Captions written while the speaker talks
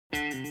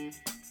Hello,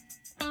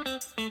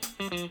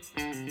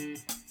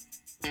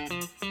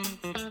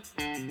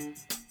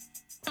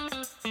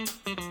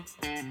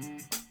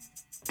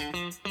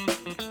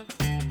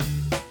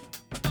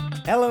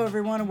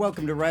 everyone, and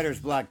welcome to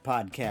Writer's Block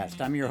Podcast.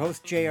 I'm your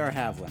host, J.R.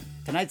 Havlin.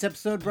 Tonight's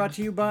episode brought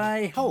to you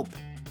by Hope.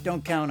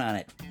 Don't count on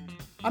it.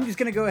 I'm just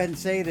going to go ahead and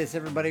say this,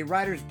 everybody.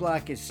 Writer's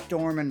Block is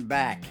storming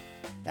back.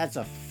 That's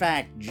a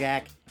fact,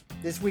 Jack.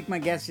 This week, my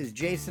guest is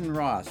Jason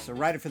Ross, a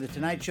writer for The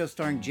Tonight Show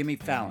starring Jimmy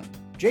Fallon.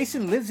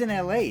 Jason lives in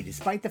L.A.,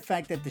 despite the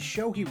fact that the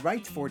show he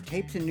writes for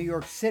tapes in New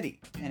York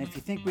City. And if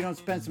you think we don't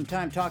spend some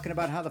time talking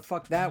about how the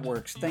fuck that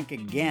works, think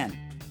again.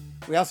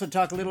 We also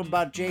talk a little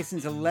about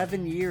Jason's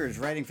 11 years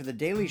writing for The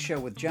Daily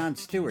Show with Jon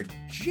Stewart.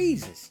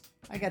 Jesus!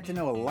 I got to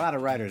know a lot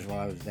of writers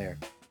while I was there.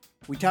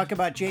 We talk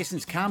about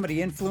Jason's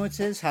comedy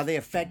influences, how they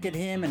affected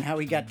him and how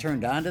he got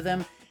turned on to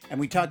them. And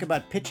we talk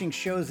about pitching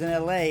shows in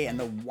LA and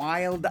the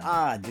wild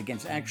odds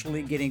against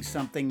actually getting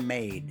something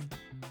made.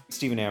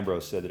 Stephen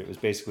Ambrose said that it was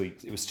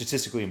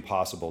statistically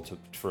impossible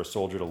for a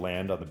soldier to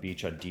land on the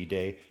beach on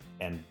D-Day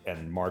and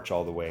march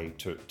all the way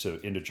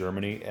into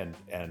Germany and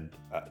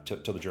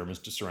till the Germans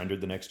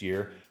surrendered the next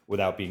year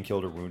without being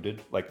killed or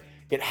wounded. Like,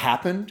 it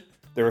happened.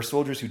 There are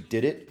soldiers who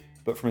did it,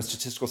 but from a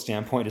statistical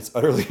standpoint, it's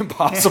utterly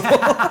impossible.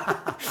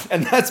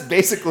 And that's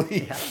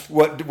basically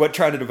what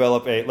trying to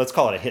develop let's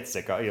call it a hit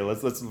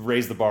sitcom. Let's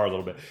raise the bar a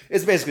little bit.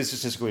 It's basically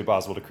statistically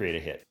impossible to create a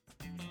hit.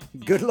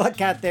 Good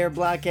luck out there,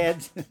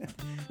 blockheads.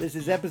 This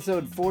is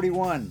episode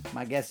 41.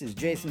 My guest is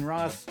Jason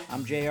Ross.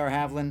 I'm J.R.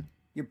 Havlin.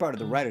 You're part of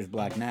the Writer's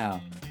Block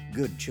now.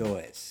 Good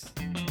choice.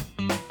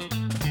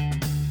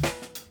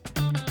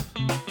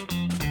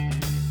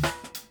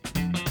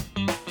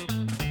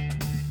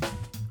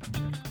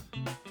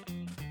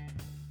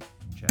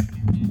 Check.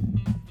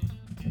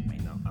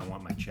 Wait, no, I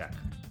want my check.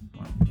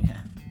 Well,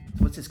 yeah. So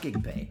what's this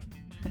gig pay?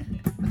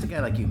 What's a guy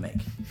like you make?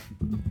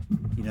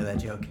 You know that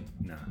joke?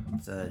 No.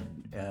 It's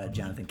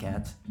Jonathan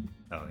Katz.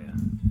 Oh, yeah.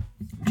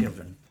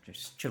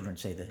 Children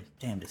say the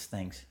damnedest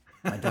things.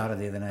 My daughter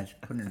the other night,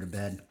 putting her to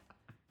bed.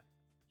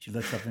 She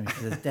looks up at me and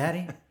says,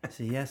 "Daddy?" I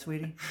say, "Yeah,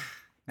 sweetie."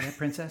 "Yeah,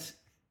 princess?"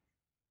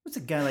 "What's a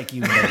guy like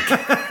you make?"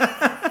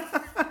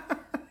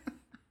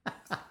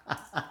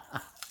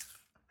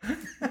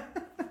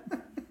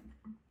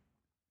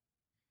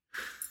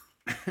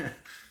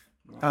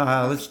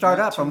 Let's start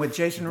up. I'm with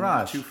Jason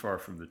Ross. Too far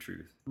from the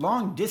truth.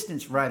 Long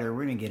distance writer.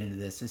 We're going to get into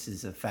this. This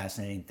is a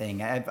fascinating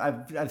thing.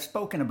 I've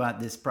spoken about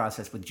this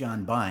process with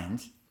John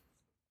Bynes.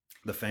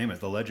 The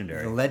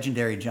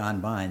legendary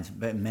John Bynes,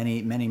 but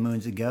many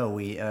moons ago.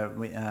 We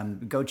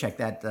go check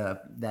that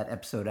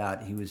episode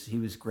out. He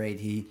was great.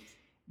 He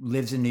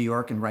lives in New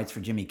York and writes for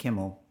Jimmy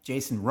Kimmel.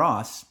 Jason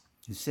Ross,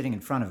 who's sitting in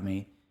front of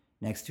me,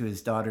 next to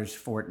his daughter's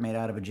fort made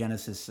out of a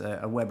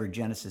Weber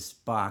Genesis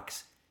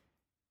box,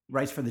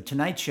 writes for The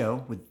Tonight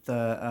Show with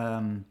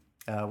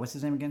what's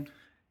his name again?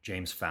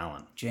 James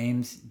Fallon.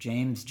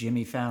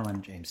 Jimmy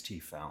Fallon. James T.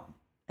 Fallon.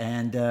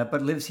 And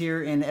but lives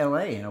here in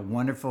L.A. in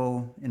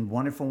wonderful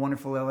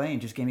L.A. and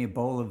just gave me a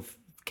bowl of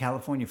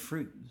California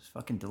fruit. It's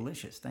fucking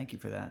delicious. Thank you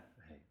for that.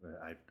 Hey,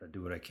 I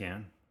do what I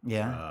can.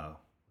 Yeah.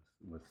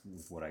 With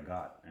what I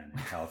got, and in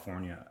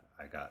California,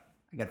 I got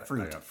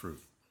fruit. I got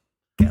fruit.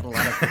 Got a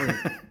lot of fruit.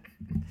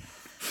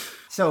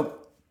 So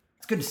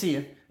it's good to see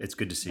you. It's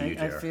good to see you,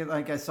 JR. I feel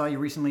like I saw you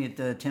recently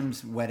at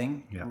Tim's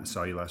wedding. Yeah, I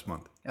saw you last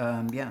month.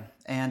 Yeah,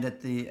 and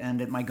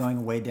at my going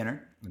away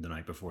dinner. The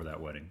night before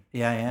that wedding.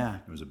 Yeah.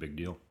 It was a big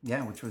deal.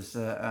 Yeah, which was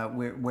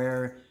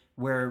where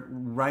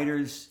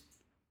writers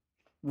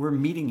were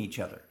meeting each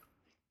other,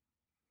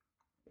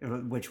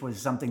 which was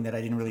something that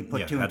I didn't really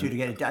put two and two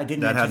together. I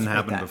didn't. That hadn't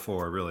happened that.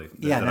 before, really.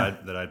 Yeah,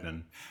 that I'd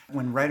been.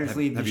 When writers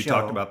leave the show. Have you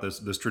talked about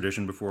this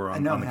tradition before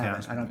on the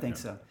cast? I don't think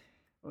so.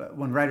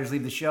 When writers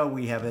leave the show,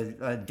 we have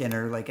a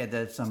dinner like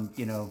at some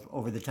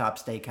over the top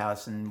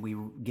steakhouse, and we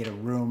get a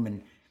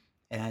room,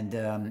 and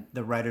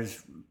the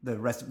rest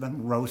of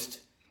them roast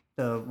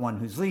the one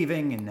who's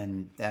leaving, and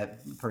then that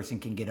person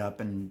can get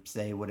up and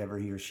say whatever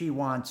he or she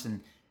wants.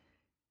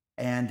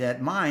 And at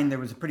mine, there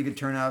was a pretty good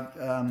turnout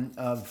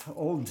of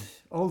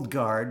old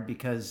guard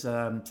because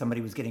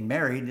somebody was getting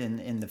married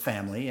in the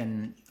family,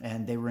 and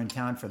they were in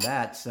town for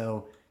that.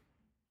 So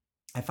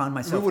I found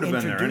myself. We would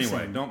have been there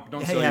anyway.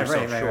 Don't sell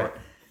yourself short.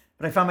 Right.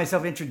 But I found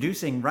myself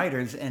introducing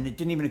writers, and it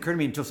didn't even occur to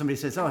me until somebody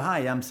says, "Oh, hi,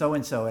 I'm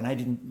so-and-so," and I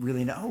didn't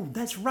really know. Oh,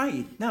 that's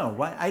right.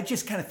 No, I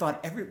just kind of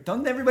thought,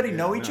 don't everybody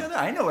know each other?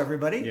 I know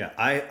everybody. Yeah,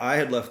 I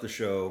had left the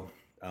show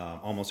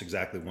almost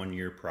exactly 1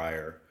 year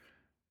prior,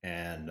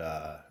 and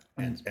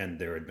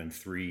there had been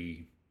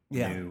three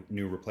new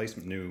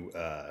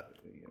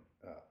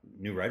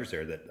writers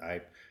there that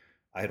I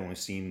had only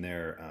seen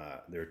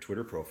their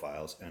Twitter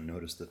profiles and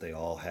noticed that they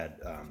all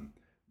had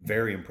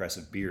very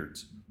impressive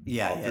beards.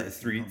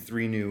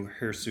 Three new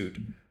hirsute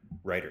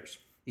writers.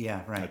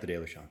 Yeah, right. At the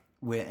Daily Show.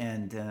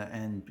 And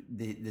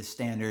the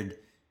standard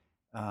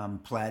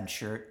plaid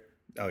shirt.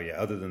 Oh yeah.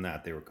 Other than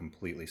that, they were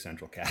completely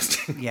central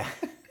casting. Yeah.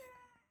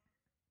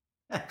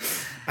 I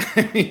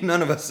mean,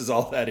 none of us is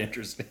all that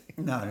interesting.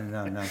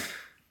 No.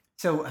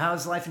 So,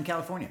 how's life in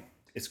California?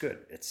 It's good.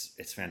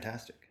 It's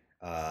fantastic.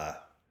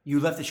 You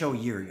left the show a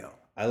year ago.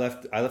 I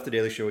left the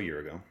Daily Show a year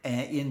ago.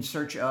 In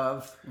search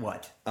of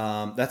what?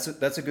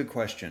 That's a good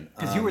question.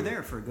 Because you were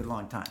there for a good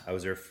long time. I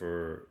was there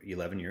for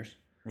 11 years.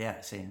 Yeah,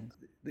 see.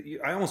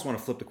 I almost want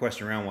to flip the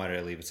question around. Why did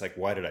I leave? It's like,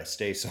 why did I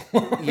stay so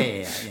long?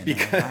 Yeah.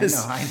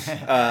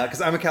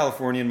 Because I'm a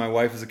Californian. My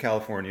wife is a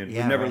Californian.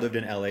 Yeah, We've never right. lived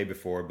in LA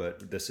before,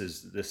 but this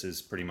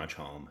is pretty much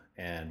home.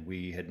 And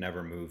we had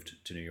never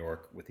moved to New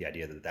York with the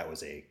idea that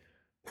was a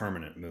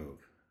permanent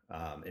move.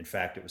 In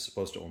fact, it was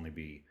supposed to only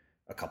be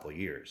a couple of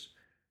years.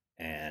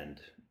 And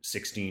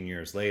 16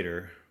 years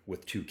later,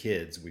 with 2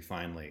 kids, we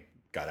finally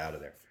got out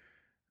of there.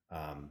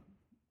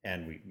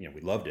 And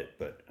we loved it,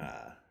 but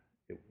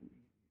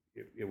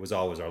it was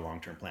always our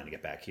long-term plan to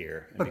get back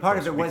here. But part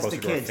of it was the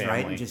kids,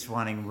 right? And just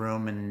wanting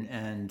room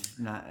and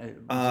not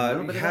a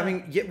little bit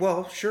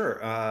of sure.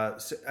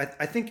 So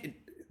I think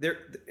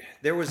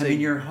there was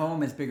your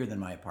home is bigger than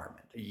my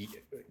apartment.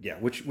 Yeah,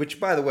 which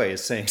by the way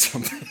is saying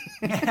something.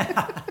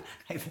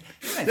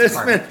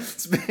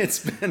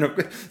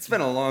 It's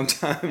been a long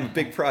time, a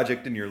big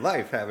project in your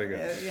life having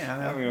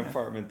an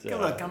apartment.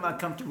 Look, I'm a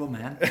comfortable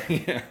man.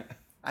 Yeah.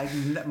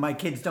 My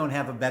kids don't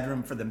have a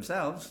bedroom for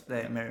themselves,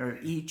 or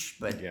each,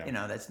 but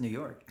that's New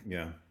York.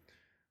 Yeah,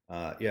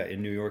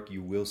 in New York,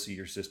 you will see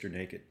your sister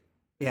naked.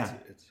 Yeah.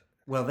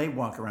 Well, they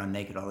walk around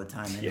naked all the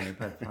time anyway,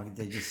 but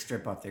they just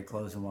strip off their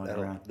clothes and walk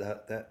around.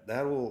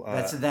 That'll.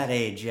 That's that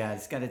age, yeah.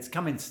 It's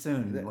coming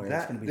soon. It's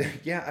going to be.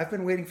 Yeah, I've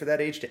been waiting for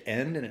that age to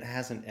end, and it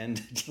hasn't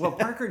ended yet. Well,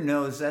 Parker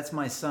knows. That's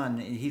my son.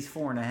 He's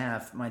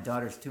 4.5. My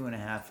daughter's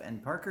 2.5,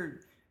 and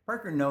Parker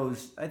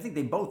knows. I think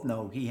they both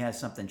know he has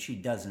something she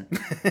doesn't.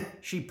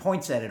 She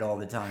points at it all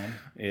the time.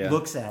 Yeah.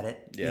 Looks at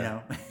it.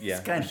 Yeah.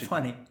 It's kind of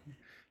funny.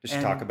 Does she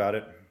talk about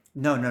it?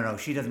 No.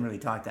 She doesn't really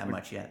talk that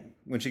much yet.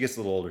 When she gets a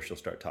little older, she'll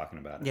start talking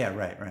about it. Yeah,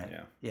 right.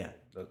 Yeah.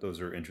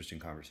 Those are interesting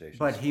conversations.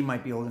 But he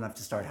might be old enough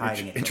to start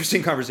hiding it.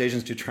 Interesting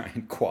conversations to try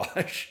and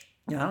quash.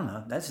 Yeah, I don't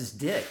know. That's his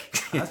dick.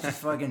 That's just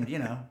fucking,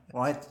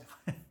 what?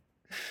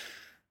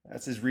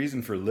 That's his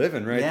reason for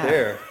living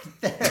there.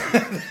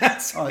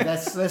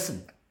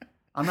 Listen,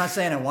 I'm not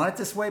saying I want it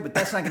this way, but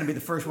that's not going to be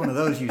the first one of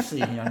those you see,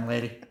 young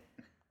lady.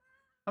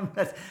 I'm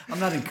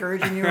not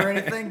encouraging you or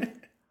anything.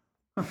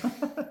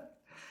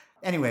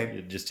 Anyway.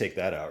 You just take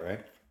that out, right?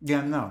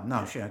 Yeah,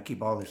 no, sure. I'll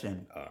keep all this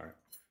in. All right.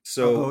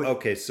 So,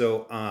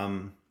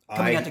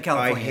 coming out to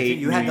California,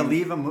 you had to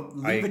leave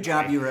a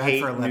job you were at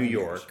for 11 New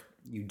years. York.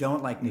 You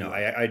don't like New York. No,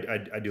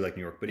 I do like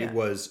New York, but it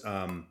was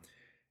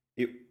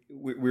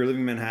we were living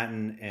in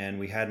Manhattan, and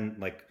we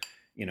hadn't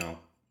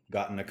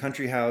gotten a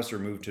country house or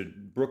moved to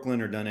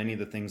Brooklyn or done any of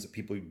the things that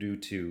people do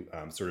to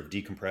sort of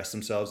decompress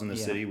themselves in the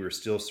city. We were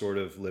still sort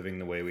of living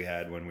the way we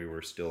had when we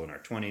were still in our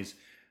 20s.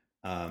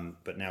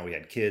 But now we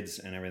had kids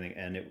and everything,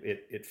 and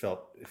it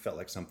felt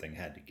like something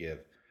had to give.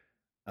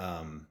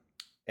 At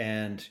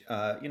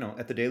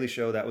the Daily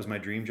Show, that was my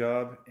dream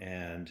job,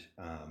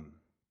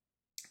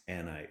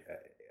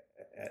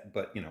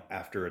 but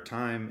after a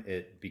time,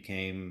 it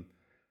became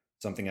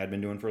something I'd been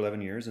doing for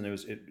 11 years, and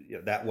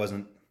that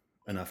wasn't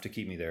enough to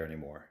keep me there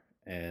anymore.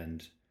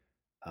 And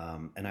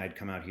I'd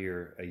come out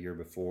here a year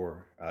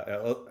before.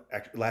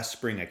 Last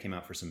spring, I came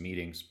out for some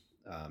meetings,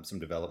 some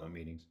development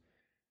meetings.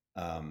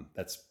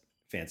 That's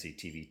fancy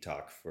TV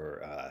talk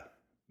for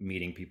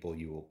meeting people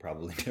you will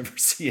probably never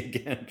see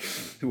again,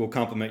 who will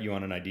compliment you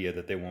on an idea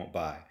that they won't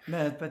buy.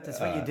 No, but that's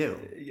what you do.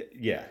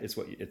 Yeah,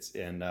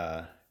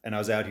 and I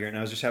was out here, and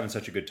I was just having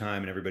such a good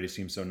time, and everybody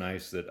seemed so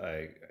nice that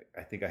I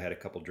think I had a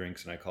couple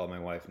drinks, and I called my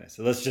wife and I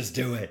said, "Let's just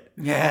do it."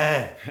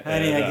 Yeah,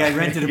 honey, I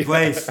rented a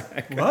place.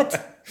 What?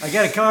 I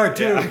got a car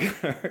too.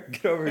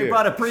 Get over here. We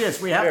bought a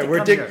Prius. We have to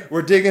come here.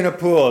 We're digging a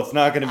pool. It's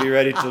not going to be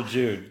ready till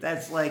June.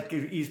 That's like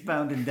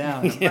Eastbound and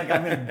Down. It's like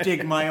I'm going to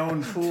dig my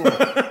own pool.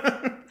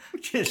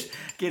 Just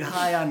get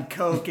high on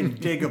coke and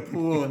dig a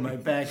pool in my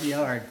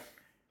backyard,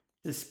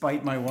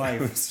 despite my wife.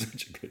 It was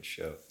such a good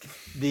show.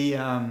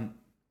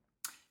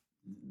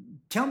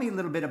 Tell me a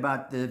little bit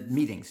about the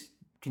meetings.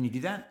 Can you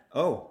do that?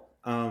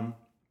 Yeah.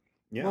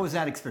 What was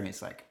that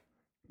experience like?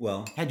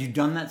 Well, had you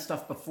done that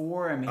stuff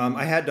before? I mean,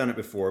 I had done it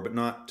before, but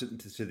not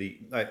to the.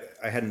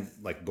 I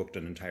hadn't booked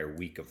an entire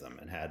week of them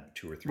and had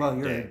 2 or 3. Well,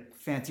 you're a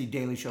fancy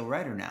Daily Show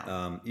writer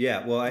now.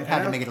 Yeah. Well, I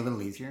had to make it a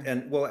little easier.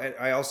 And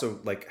I also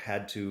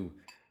had to,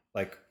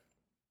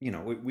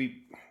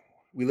 we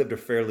lived a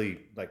fairly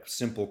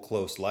simple,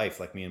 close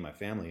life, me and my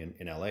family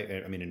in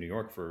LA. I mean, in New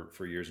York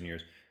for years and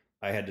years.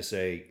 I had to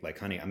say,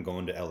 honey, I'm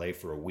going to LA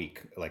for a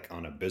week,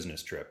 on a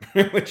business trip,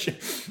 which,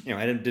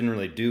 I didn't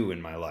really do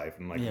in my life.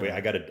 I'm wait,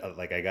 I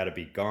gotta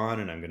be gone,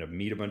 and I'm gonna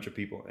meet a bunch of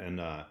people,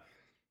 and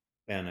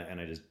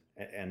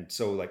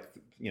so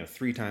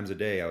 3 times a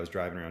day I was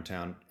driving around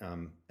town,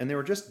 and they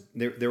were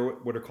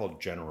what are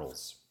called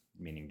generals,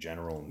 meaning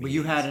general meetings. Well,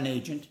 you had an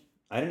agent.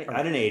 I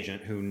had an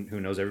agent who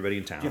knows everybody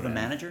in town. Do you have a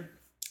manager?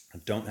 I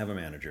don't have a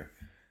manager.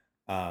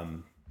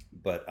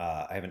 But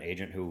I have an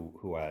agent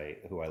who I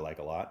like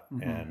a lot,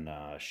 mm-hmm. and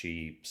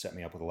she set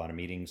me up with a lot of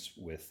meetings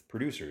with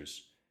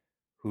producers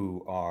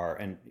who are,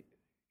 I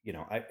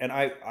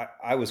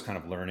was kind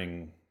of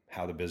learning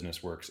how the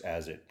business works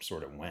as it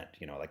sort of went.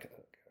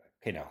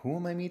 okay, now who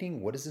am I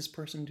meeting? What does this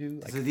person do?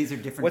 Like, so these are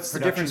different what's the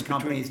production difference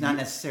companies, between not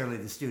necessarily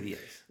the studios.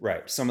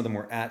 Right. Some of them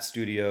were at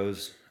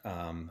studios.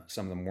 Some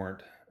of them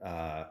weren't.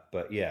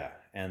 But yeah,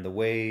 and the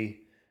way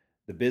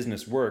the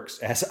business works,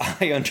 as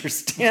I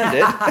understand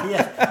it,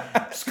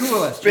 Yeah.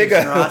 School us,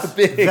 Jason Ross,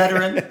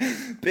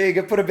 veteran.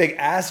 Big. Put a big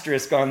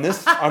asterisk on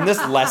this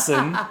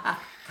lesson.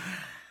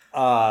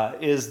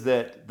 Is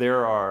that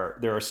there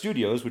are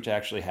studios which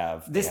actually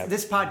have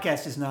this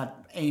podcast is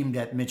not aimed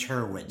at Mitch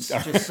Hurwitz,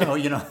 just so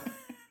you know.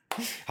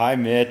 Hi,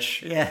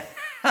 Mitch. Yeah.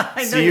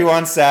 See you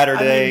on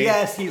Saturday. I mean,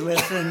 yes, he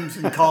listens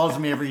and calls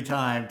me every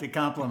time to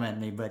compliment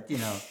me, but you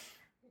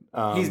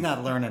know, he's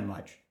not learning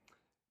much.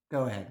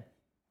 Go ahead.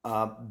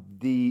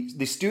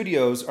 The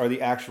studios are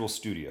the actual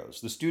studios.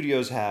 The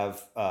studios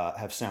have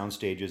sound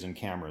stages and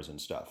cameras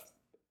and stuff,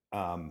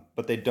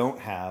 but they don't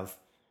have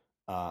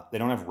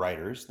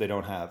writers.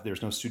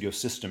 There's no studio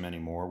system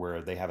anymore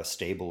where they have a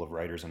stable of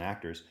writers and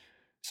actors.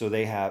 So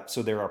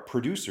there are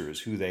producers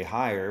who they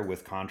hire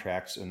with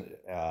contracts and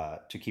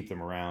to keep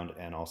them around,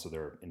 and also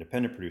there are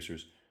independent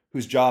producers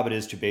whose job it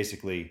is to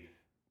basically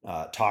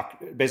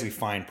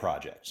find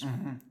projects,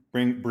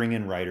 bring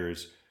in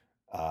writers,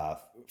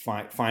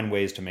 find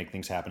ways to make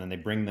things happen, and they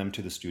bring them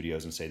to the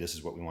studios and say, this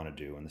is what we want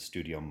to do, and the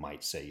studio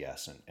might say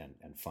yes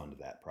and fund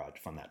that project,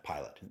 fund that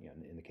pilot. You know,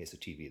 in the case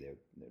of TV, they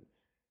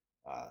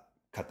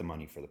cut the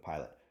money for the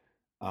pilot.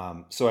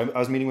 So I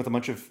was meeting with a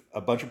bunch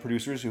of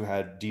producers who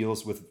had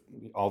deals with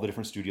all the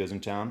different studios in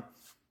town.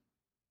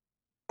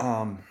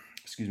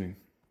 Excuse me.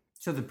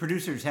 So the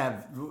producers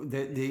have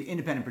the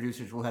independent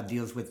producers will have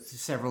deals with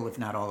several, if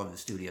not all, of the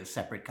studios,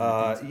 separate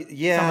companies.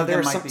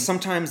 Yeah,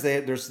 sometimes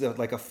there's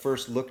like a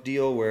first look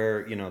deal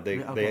where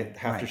they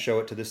have to show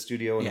it to this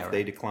studio, and if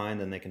they decline,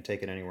 then they can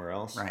take it anywhere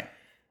else. Right.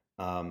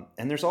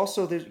 And there's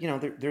also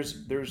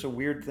there's a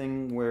weird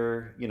thing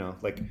where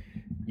like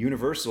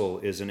Universal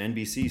is an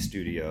NBC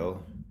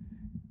studio,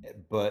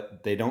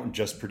 but they don't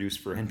just produce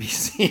for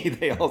NBC;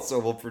 they also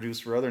will produce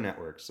for other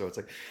networks. So it's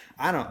like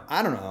I don't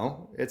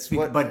know.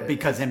 But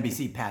because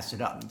NBC passed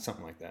it up,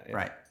 something like that, yeah.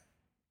 Right?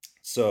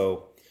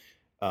 So,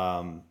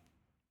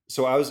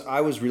 so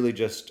I was really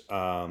just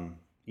so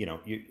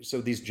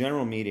these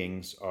general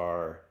meetings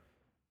are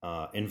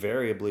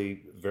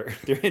invariably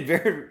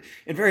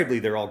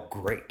they're all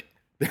great.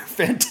 They're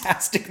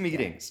fantastic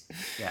meetings.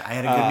 Yeah, I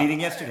had a good meeting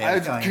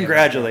yesterday.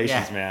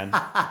 Congratulations, man.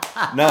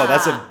 No,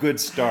 that's a good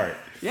start.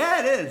 Yeah,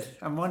 it is.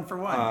 I'm 1 for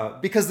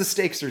 1. Because the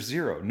stakes are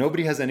zero.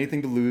 Nobody has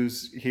anything to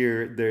lose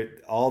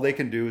here. All they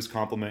can do is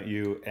compliment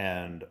you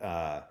and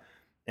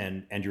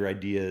your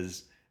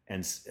ideas,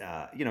 and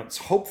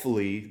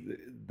hopefully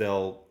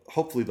they'll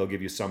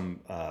give you some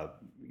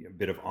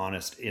bit of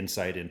honest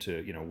insight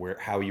into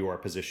how you are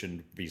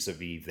positioned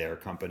vis-a-vis their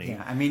company.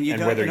 Yeah, I mean,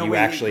 and whether you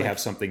actually have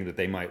something that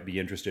they might be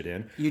interested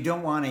in. You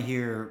don't want to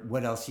hear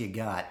what else you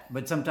got,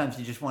 but sometimes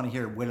you just want to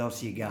hear what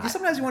else you got.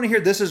 Sometimes you want to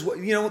hear this is what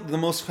the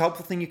most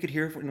helpful thing you could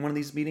hear in one of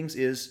these meetings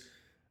is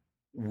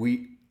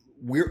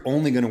we're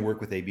only going to work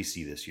with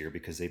ABC this year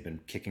because they've been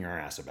kicking our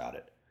ass about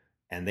it.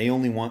 And they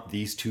only want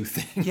these two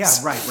things. Yeah,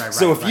 right.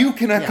 So if you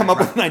can come up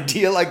with an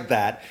idea like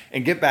that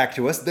and get back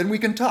to us, then we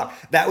can talk.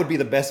 That would be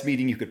the best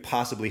meeting you could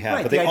possibly have.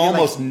 Right, but they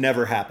almost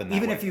never happen that way.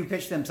 Even if you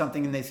pitch them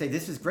something and they say,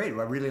 this is great,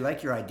 I really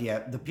like your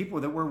idea, the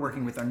people that we're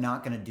working with are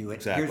not going to do it.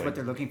 Exactly. Here's what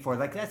they're looking for.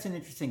 Like, that's an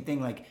interesting thing.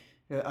 Like,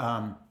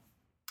 I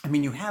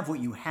mean, you have what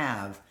you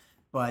have.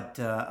 But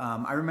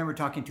I remember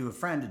talking to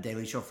a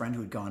Daily Show friend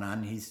who had gone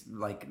on. He's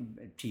like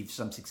achieved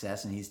some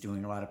success, and he's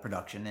doing a lot of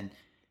production.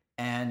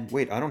 And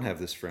wait, I don't have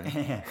this friend.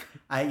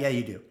 Yeah,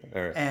 you do.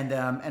 All right. And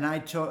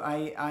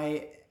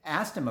I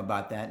asked him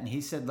about that, and he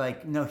said,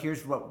 like, no,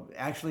 here's what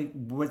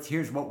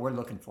we're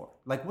looking for.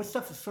 Like, what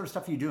sort of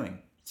stuff are you doing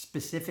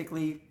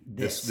specifically?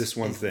 This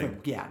one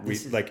thing.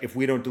 If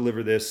we don't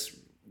deliver this,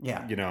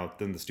 yeah,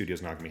 then the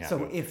studio's not gonna be happy.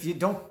 So if you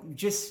don't,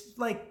 just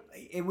like,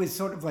 it was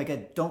sort of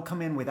like don't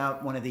come in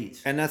without one of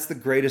these. And that's the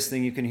greatest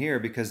thing you can hear,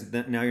 because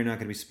now you're not going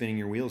to be spinning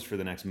your wheels for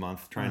the next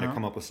month trying to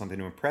come up with something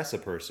to impress a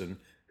person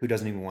who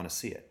doesn't even want to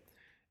see it.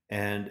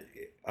 And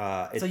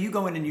so you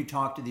go in and you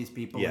talk to these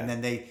people, and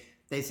then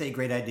they say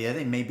great idea.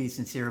 They may be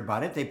sincere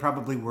about it. They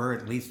probably were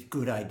at least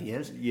good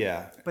ideas.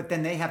 Yeah. But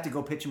then they have to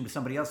go pitch them to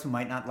somebody else who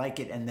might not like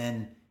it, and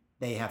then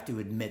they have to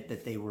admit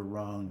that they were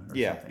wrong. Or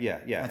something. Yeah.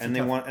 That's and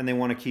they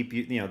want to keep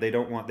you.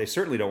 They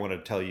certainly don't want to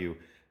tell you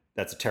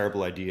that's a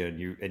terrible idea,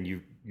 and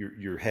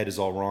your head is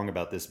all wrong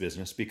about this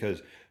business,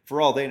 because for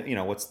all they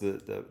what's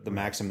the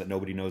maxim that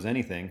nobody knows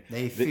anything.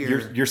 They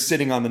fear you're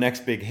sitting on the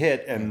next big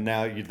hit, and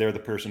now they're the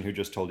person who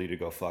just told you to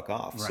go fuck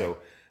off. Right.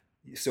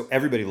 So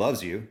everybody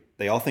loves you.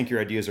 They all think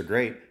your ideas are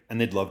great, and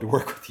they'd love to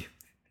work with you.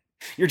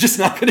 You're just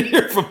not going to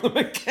hear from them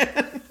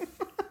again.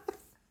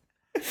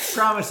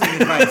 Promising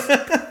advice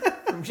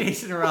from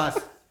Jason Ross.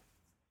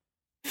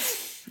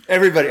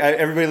 Everybody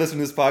listen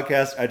to this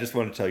podcast. I just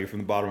want to tell you from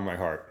the bottom of my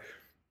heart,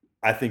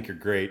 I think you're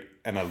great,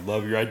 and I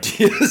love your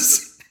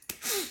ideas.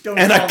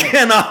 And I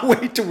cannot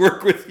wait to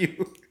work with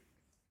you.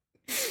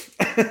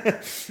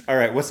 All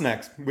right, what's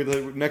next?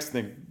 Next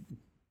thing.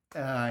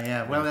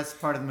 Yeah, well, that's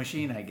part of the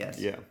machine, I guess.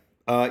 Yeah.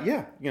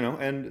 Yeah,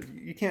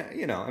 and you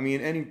can't, I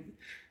mean,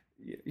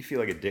 you feel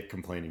like a dick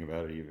complaining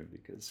about it even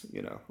because,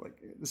 like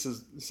this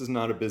is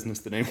not a business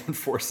that anyone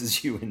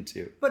forces you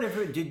into. But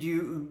did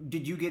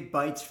you get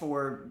bites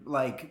for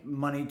like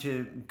money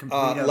to complete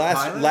a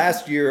pilot?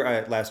 Last year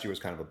was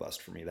kind of a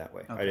bust for me that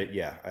way.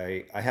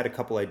 Okay. I had a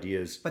couple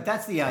ideas. But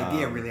that's the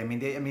idea, really. I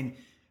mean, I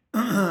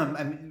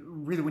mean,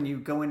 really, when you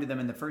go into them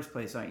in the first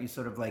place, aren't you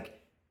sort of like,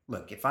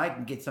 look, if I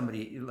can get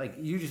somebody, like,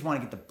 you just want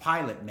to get the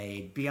pilot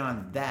made.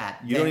 Beyond that,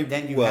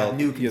 then you have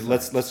new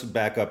concerns. Let's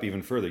back up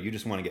even further. You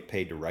just want to get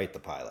paid to write the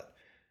pilot.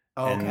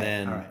 Oh, okay. And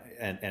then, all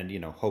right.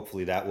 and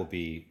hopefully that will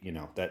be,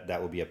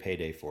 that will be a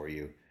payday for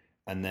you.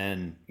 And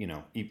then,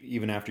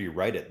 even after you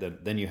write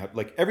it, then you have,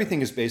 like,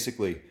 everything is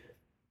basically,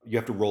 you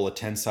have to roll a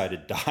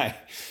 10-sided die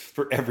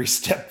for every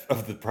step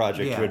of the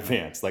project to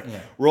advance. Like,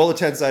 roll a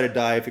 10-sided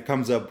die. If it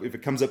comes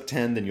up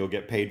 10, then you'll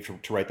get paid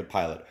to write the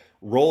pilot.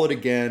 Roll it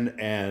again,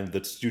 and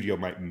the studio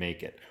might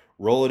make it.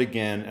 Roll it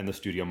again, and the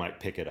studio might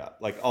pick it up.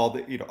 Like,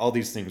 all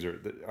these things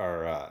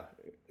are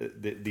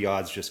the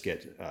odds just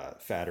get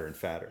fatter and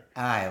fatter.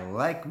 I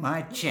like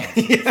my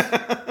chances.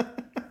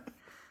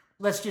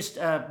 Let's just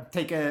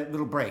take a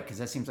little break because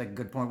that seems like a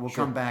good point. We'll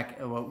come back.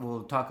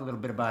 We'll talk a little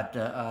bit about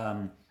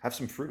have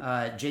some fruit.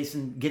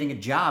 Jason getting a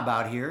job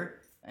out here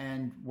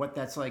and what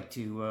that's like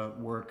to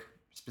work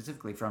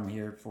specifically from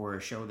here for a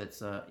show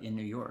that's in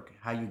New York.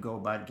 How you go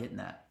about getting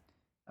that.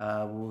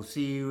 We'll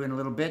see you in a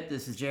little bit.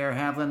 This is J.R.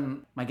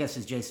 Havlin. My guest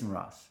is Jason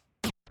Ross.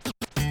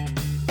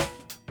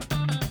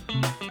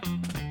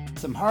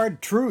 Some hard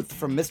truth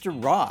from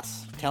Mr.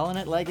 Ross, telling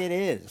it like it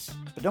is.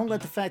 But don't let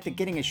the fact that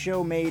getting a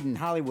show made in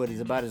Hollywood is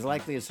about as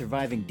likely as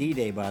surviving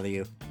D-Day bother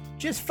you.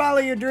 Just follow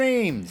your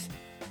dreams.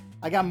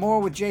 I got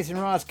more with Jason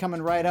Ross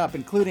coming right up,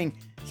 including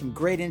some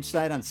great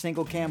insight on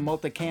single-cam,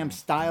 multi-cam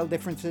style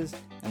differences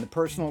and the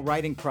personal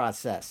writing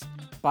process.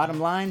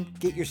 Bottom line,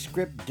 get your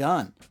script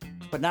done.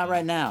 But not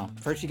right now.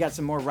 First, you got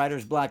some more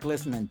Writer's Block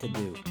listening to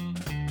do.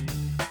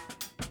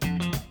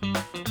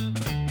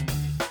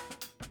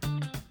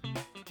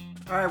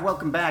 All right,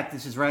 welcome back.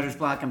 This is Writer's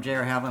Block. I'm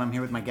J.R. Havlin. I'm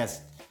here with my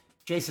guest,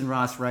 Jason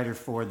Ross, writer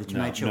for The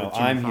Tonight Show. No,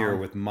 I'm here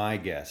with my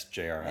guest,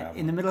 J.R. Havlin.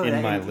 In the middle of in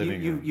that, my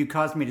living room. You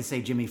caused me to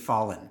say Jimmy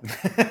Fallon.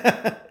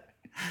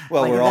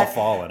 Well, we're all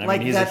fallen. I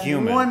mean, he's a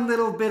human. Like one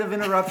little bit of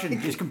interruption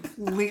just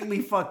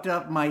completely fucked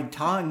up my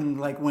tongue,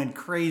 like went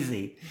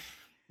crazy.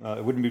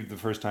 It wouldn't be the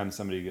first time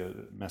somebody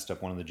messed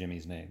up one of the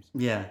Jimmy's names.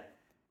 Yeah.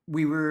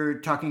 We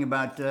were talking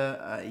about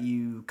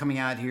you coming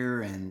out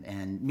here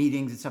and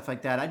meetings and stuff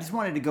like that. I just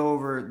wanted to go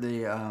over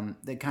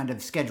the kind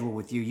of schedule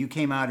with you. You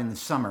came out in the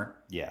summer.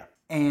 Yeah.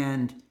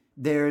 And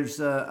there's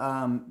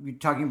you're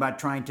talking about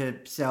trying to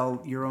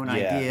sell your own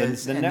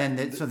ideas,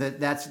 so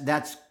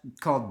that's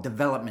called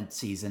development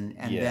season,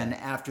 and then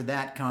after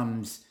that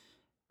comes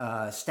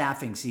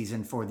staffing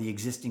season for the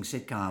existing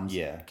sitcoms.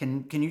 Yeah.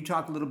 Can you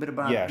talk a little bit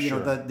about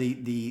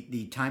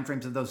the time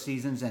frames of those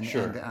seasons and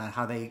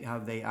how they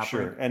operate?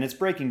 Sure. And it's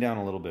breaking down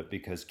a little bit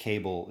because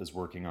cable is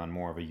working on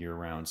more of a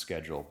year-round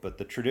schedule, but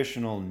the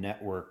traditional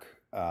network,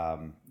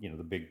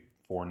 the big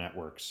four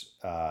networks,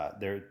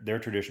 their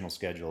traditional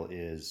schedule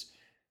is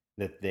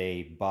that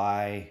they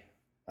buy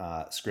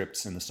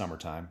scripts in the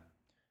summertime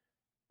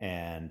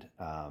and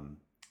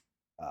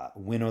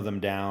winnow them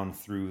down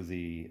through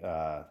the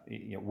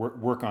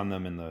work on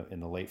them in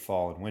the late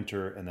fall and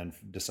winter, and then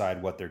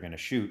decide what they're going to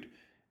shoot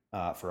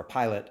for a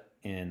pilot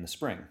in the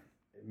spring,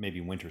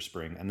 maybe winter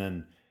spring, and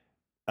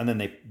then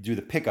they do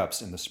the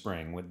pickups in the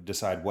spring,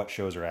 decide what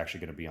shows are actually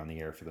going to be on the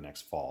air for the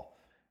next fall.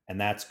 And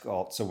that's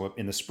called, so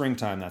in the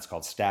springtime, that's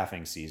called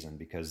staffing season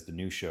because the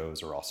new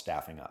shows are all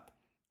staffing up.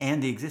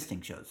 And the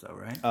existing shows, though,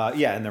 right?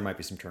 And there might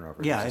be some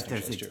turnover. Yeah, if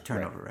there's a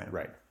turnover,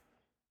 right.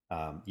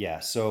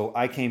 So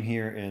I came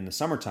here in the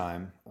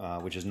summertime,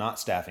 which is not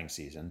staffing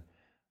season.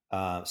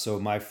 So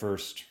my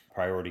first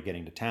priority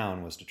getting to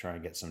town was to try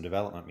and get some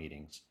development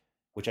meetings,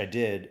 which I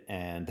did,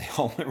 and they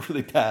all went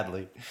really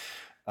badly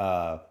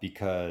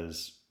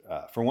because,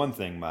 for one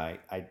thing,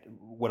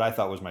 what I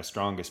thought was my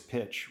strongest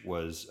pitch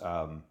was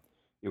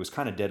it was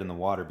kind of dead in the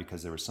water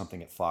because there was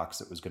something at Fox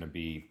that was going to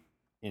be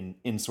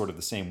in sort of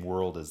the same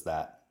world as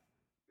that.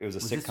 It was a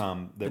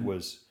sitcom that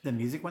was the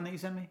music one that you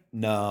sent me.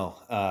 No,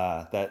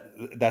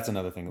 that's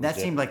another thing. That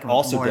seemed like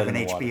also more of an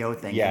HBO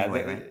thing. Yeah,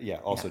 anyway,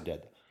 right?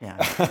 dead. Yeah,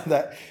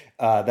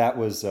 that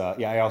was.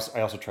 I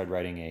also tried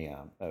writing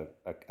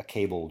a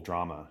cable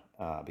drama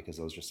because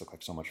those just look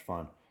like so much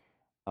fun.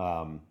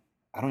 I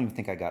don't even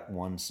think I got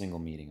one single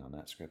meeting on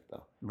that script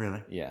though.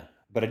 Really? Yeah,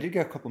 but I did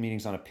get a couple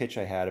meetings on a pitch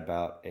I had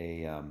about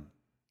It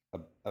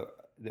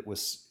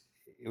was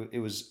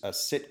a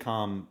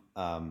sitcom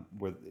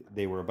where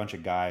they were a bunch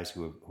of guys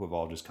who have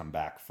all just come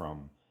back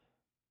from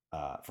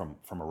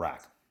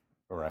Iraq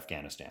or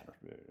Afghanistan. I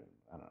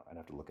don't know. I'd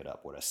have to look it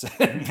up what I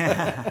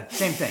said.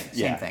 Same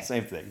thing.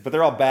 Same thing. But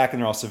they're all back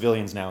and they're all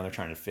civilians now and they're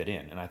trying to fit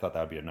in. And I thought that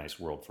would be a nice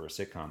world for a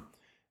sitcom.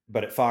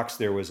 But at Fox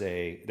there was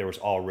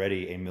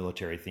already a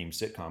military themed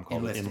sitcom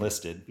called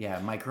Enlisted. Yeah,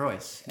 Mike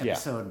Royce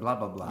episode blah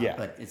blah blah. Yeah.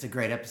 But it's a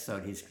great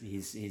episode.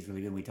 He's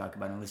really good. We talk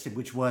about Enlisted,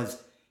 which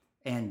was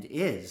and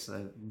is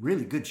a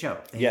really good show.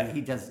 Yeah.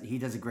 He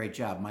does a great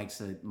job.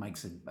 Mike's a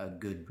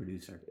good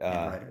producer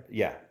and writer.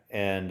 Yeah,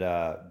 and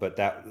but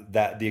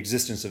that the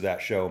existence of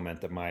that show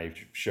meant that my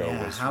show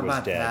was How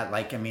about dead. that?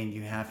 Like, I mean,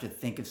 you have to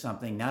think of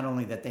something not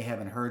only that they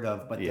haven't heard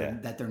of, but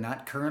that they're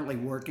not currently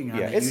working on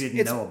that you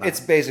didn't know about. It's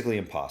basically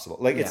impossible.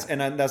 Like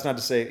that's not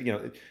to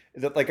say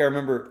like I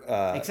remember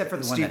except for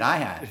the one that I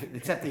had,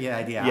 except the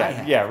idea I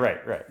had. Yeah,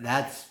 right.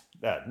 That's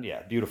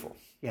beautiful.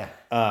 Yeah.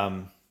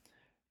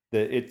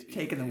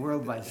 Taking the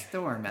world by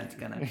storm. That's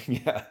gonna.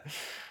 Yeah.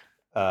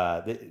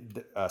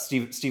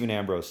 Stephen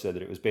Ambrose said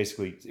that it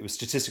was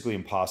statistically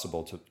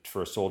impossible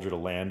for a soldier to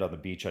land on the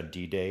beach on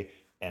D-Day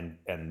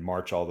and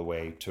march all the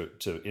way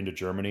into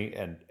Germany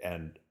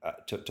and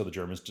till the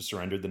Germans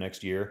surrendered the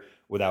next year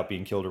without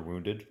being killed or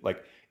wounded.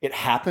 Like, it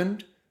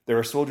happened. There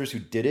are soldiers who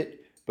did it,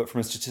 but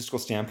from a statistical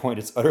standpoint,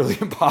 it's utterly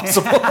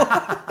impossible.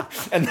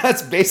 And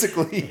that's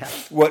basically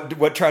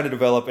what trying to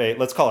develop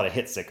let's call it a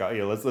hit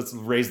sitcom. Let's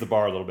raise the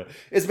bar a little bit.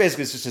 It's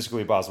basically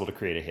statistically impossible to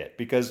create a hit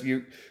because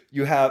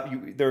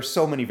there are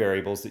so many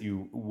variables that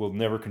you will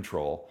never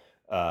control.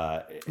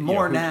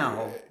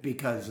 Now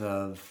because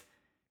of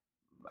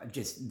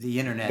just the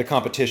internet, the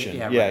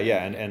competition,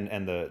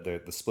 and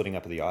the splitting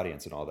up of the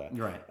audience and all that.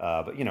 Right.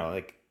 But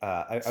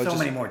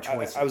many more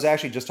choices. I was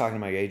actually just talking to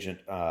my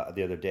agent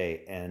the other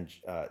day, and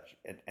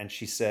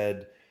she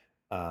said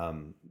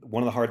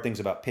one of the hard things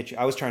about pitching.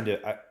 I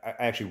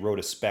actually wrote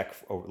a spec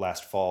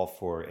last fall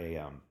for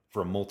a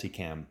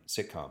multicam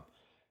sitcom.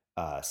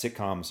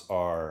 Sitcoms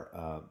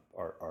are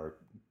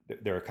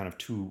there are kind of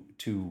two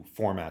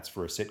formats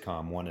for a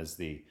sitcom. One is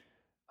the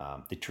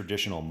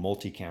traditional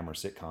multi-camera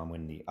sitcom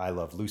in the I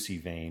Love Lucy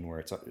vein, where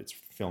it's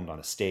filmed on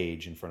a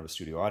stage in front of a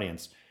studio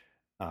audience,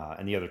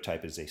 and the other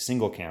type is a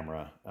single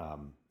camera,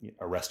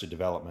 Arrested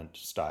Development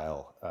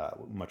style,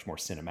 much more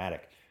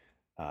cinematic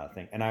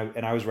thing. And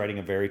I was writing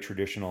a very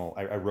traditional.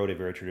 I wrote a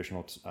very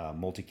traditional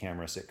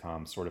multi-camera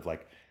sitcom, sort of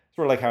like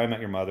How I Met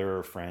Your Mother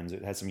or Friends.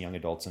 It had some young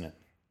adults in it,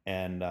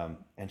 and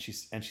she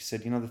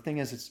said, the thing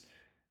is, it's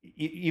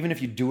even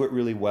if you do it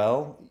really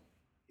well.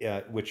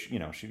 Which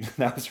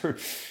that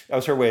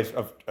was her way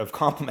of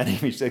complimenting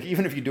me. She's like,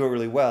 even if you do it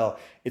really well,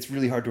 it's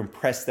really hard to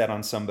impress that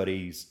on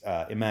somebody's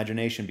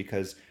imagination,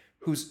 because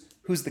who's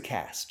the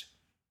cast?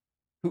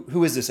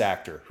 Who is this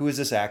actor? Who is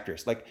this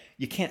actress? Like,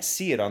 you can't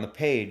see it on the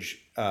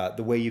page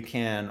the way you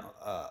can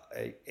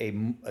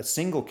a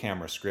single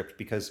camera script,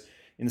 because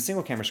in the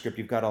single camera script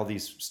you've got all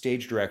these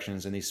stage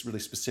directions and these really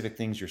specific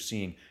things you're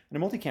seeing. In a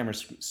multi-camera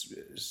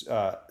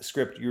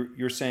script,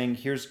 you're saying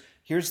here's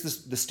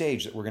the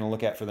stage that we're going to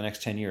look at for the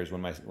next 10 years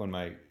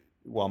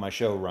while my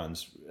show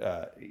runs,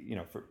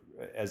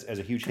 as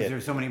a huge hit.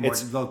 There's so many more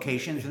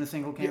locations in a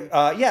single camera.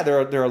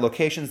 There are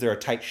locations. There are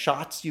tight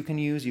shots you can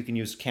use. You can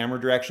use camera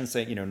directions,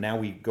 saying now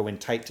we go in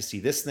tight to see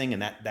this thing,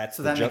 and that's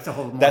so that makes the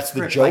whole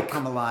the joke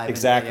come alive.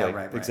 Exactly,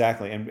 right.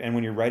 Exactly. And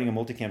when you're writing a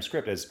multicam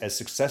script, as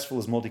successful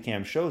as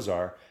multicam shows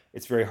are,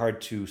 it's very hard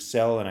to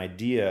sell an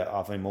idea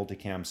off a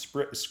multicam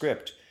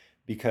script,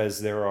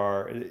 because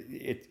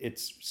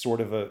it's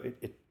sort of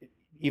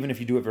even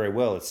if you do it very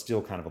well, it's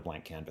still kind of a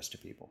blank canvas to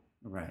people.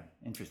 Right.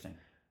 Interesting.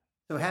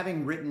 So,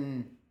 having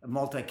written a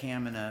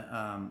multicam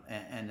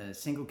and a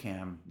single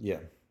cam,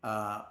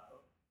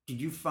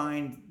 did you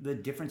find the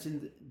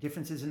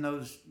differences in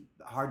those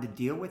hard to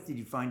deal with? Did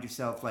you find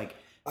yourself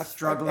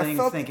struggling,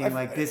 thinking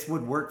this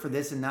would work for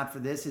this and not for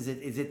this? Is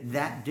it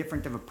that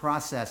different of a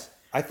process?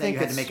 I think you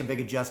had to make a big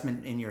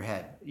adjustment in your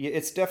head. Yeah,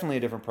 it's definitely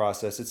a different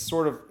process. The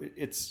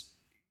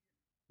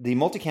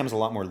multicam is a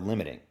lot more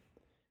limiting,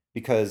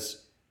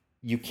 because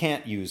you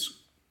can't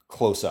use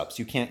close-ups.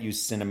 You can't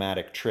use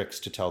cinematic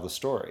tricks to tell the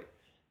story.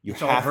 It's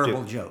all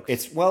verbal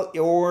jokes.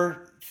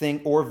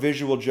 Or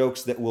visual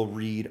jokes that will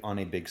read on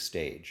a big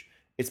stage.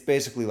 It's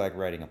basically like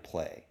writing a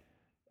play.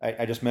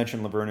 I just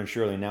mentioned Laverne and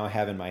Shirley. Now I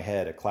have in my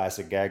head a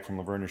classic gag from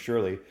Laverne and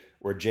Shirley,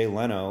 where Jay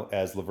Leno,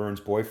 as Laverne's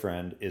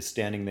boyfriend, is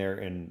standing there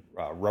in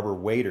rubber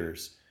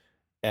waders,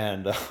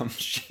 and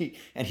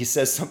he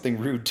says something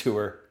rude to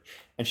her,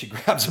 and she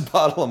grabs a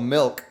bottle of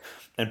milk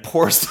and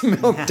pours the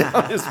milk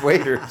down his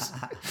waders.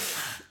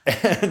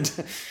 And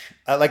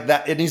like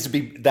that, it needs to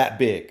be that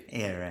big.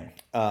 Yeah,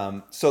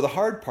 right. So the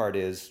hard part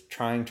is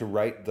trying to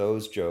write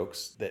those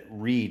jokes that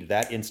read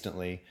that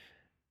instantly,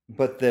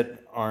 but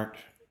that aren't,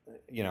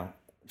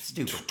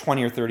 stupid.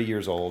 20 or 30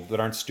 years old, that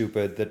aren't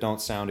stupid, that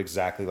don't sound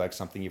exactly like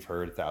something you've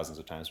heard thousands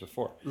of times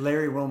before.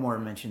 Larry Wilmore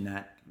mentioned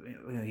that.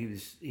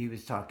 He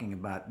was talking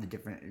about the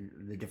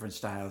different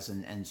styles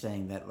and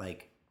saying that,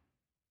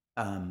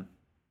 in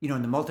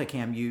the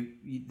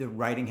multicam, the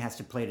writing has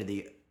to play to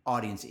the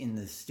audience in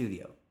the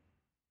studio.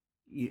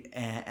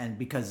 And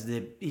because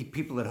the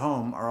people at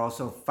home are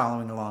also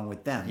following along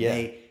with them.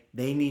 Yeah.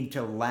 They need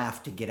to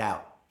laugh to get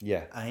out.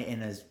 Yeah.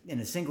 In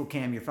a single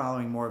cam, you're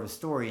following more of a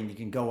story, and you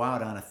can go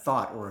out on a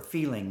thought or a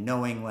feeling,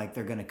 knowing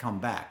they're going to come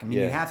back. I mean,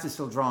 you have to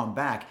still draw them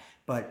back,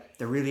 but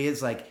there really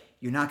is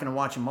you're not going to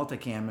watch a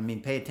multicam. I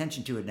mean, pay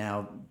attention to it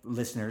now,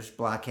 listeners,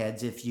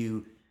 blockheads. If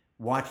you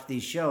watch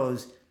these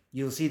shows,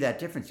 you'll see that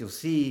difference. You'll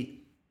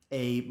see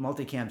a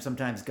multicam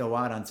sometimes go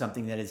out on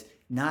something that is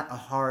not a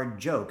hard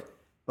joke,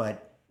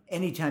 but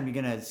anytime you're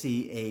going to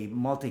see a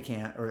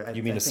multicam or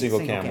You mean a single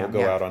cam will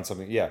go out on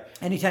something? Yeah.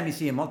 Anytime you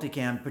see a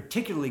multicam,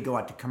 particularly go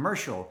out to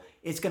commercial,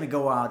 it's going to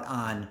go out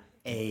on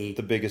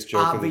the biggest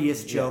joke,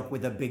 obvious joke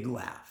with a big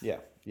laugh. Yeah,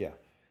 yeah,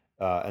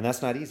 and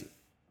that's not easy,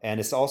 and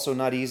it's also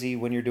not easy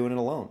when you're doing it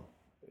alone.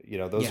 You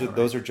know,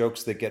 those are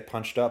jokes that get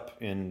punched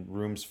up in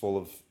rooms full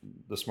of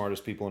the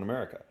smartest people in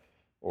America,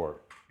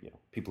 or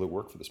people who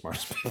work for the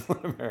smartest people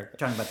in America.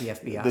 Talking about the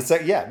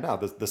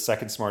FBI. The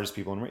second smartest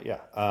people in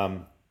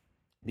America.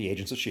 The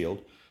agents of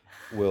S.H.I.E.L.D.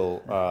 will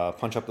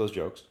punch up those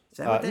jokes. Is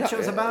that what that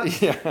show's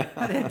about? Yeah.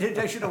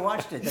 I should have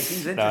watched it. That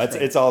seems interesting.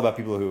 No, it's all about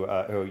people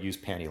who use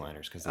panty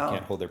liners because they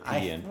can't hold their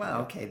pee in.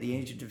 Well, okay, the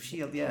agent of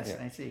S.H.I.E.L.D. Yes,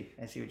 yeah. I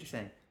see what you're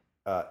saying.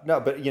 No,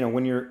 but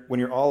when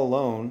you're all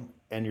alone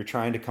and you're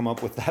trying to come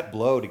up with that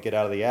blow to get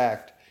out of the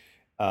act,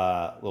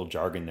 a little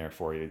jargon there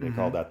for you. They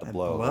call that the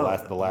blow.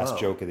 The last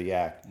joke of the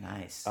act.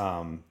 Nice.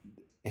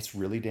 It's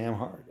really damn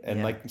hard,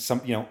 and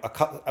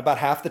about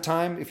half the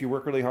time, if you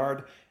work really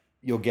hard,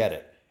 you'll get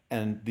it.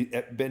 And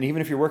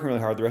even if you're working really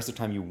hard, the rest of the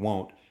time you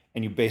won't,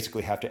 and you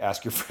basically have to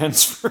ask your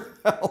friends for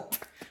help.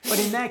 But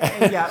in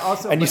that,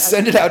 also, and you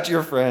send it out to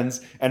your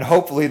friends, and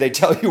hopefully they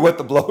tell you what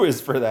the blow is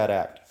for that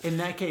act. In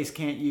that case,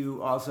 can't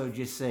you also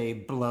just say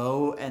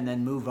blow and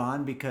then move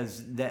on?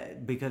 Because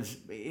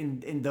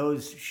in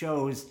those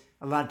shows,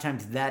 a lot of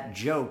times that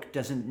joke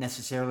doesn't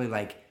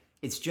necessarily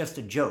it's just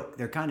a joke.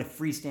 They're kind of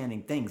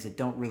freestanding things that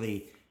don't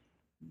really.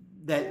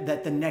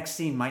 That the next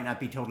scene might not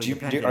be totally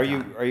dependent on.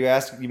 on. Are you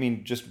asking? You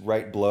mean just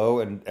write blow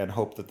and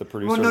hope that the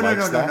producer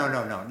likes that?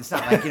 No. It's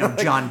not like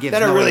John gives.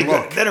 Then a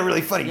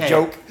really funny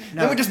joke.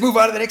 No. Then we just move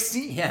on to the next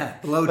scene. Yeah,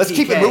 blow. Let's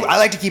keep it moving. I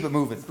like to keep it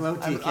moving. Blow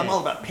TK. I'm all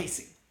about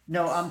pacing.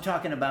 No, I'm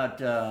talking about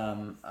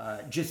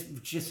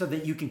just so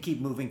that you can keep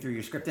moving through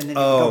your script and then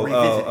you can go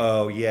revisit.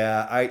 Oh,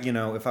 yeah.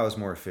 If I was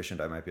more efficient,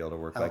 I might be able to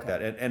work like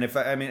that. And if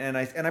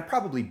I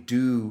probably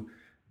do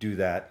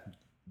that.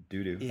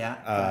 Yeah,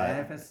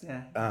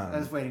 I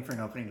was waiting for an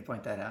opening to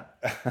point that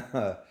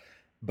out.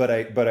 But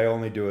I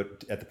only do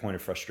it at the point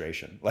of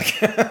frustration.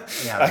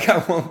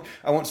 I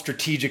won't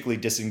strategically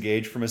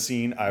disengage from a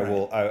scene. I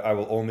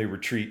will only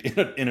retreat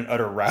in an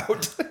utter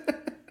rout.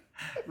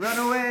 Run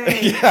away.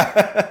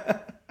 Yeah.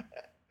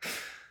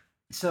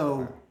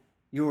 So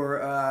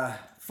your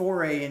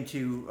foray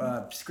into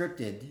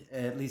scripted,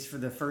 at least for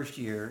the first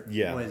year,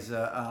 was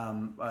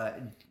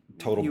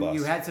total bust.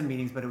 You had some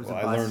meetings, but it was a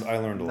bust. I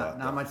learned a lot.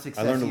 Not much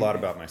success. I learned a lot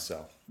about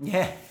myself.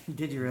 Yeah,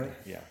 did you really?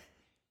 Yeah.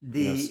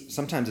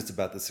 Sometimes it's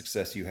about the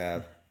success you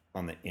have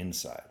on the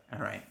inside. All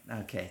right.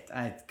 Okay.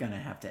 I'm gonna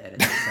have to edit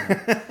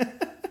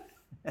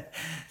this.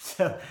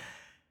 So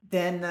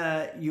then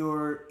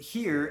you're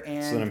here,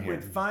 and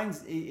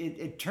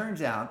it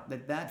turns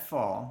out that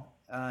fall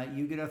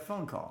you get a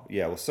phone call.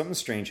 Yeah. Well, something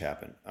strange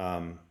happened.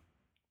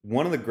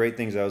 One of the great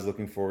things I was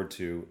looking forward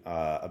to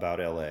about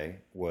LA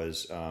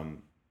was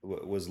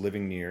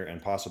living near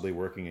and possibly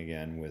working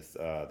again with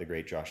the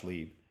great Josh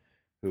Lieb,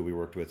 who we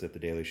worked with at The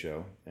Daily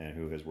Show and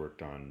who has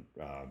worked on,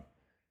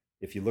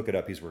 if you look it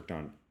up, he's worked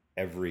on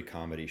every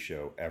comedy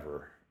show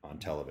ever on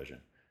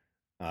television.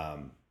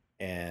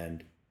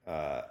 And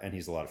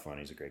he's a lot of fun.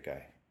 He's a great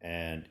guy.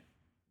 And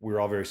we were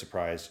all very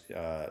surprised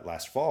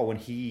last fall when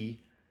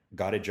he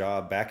got a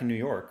job back in New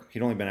York.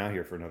 He'd only been out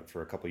here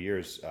for a couple of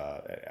years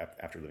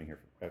after living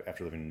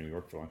in New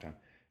York for a long time,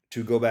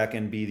 to go back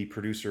and be the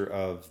producer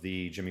of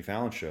the Jimmy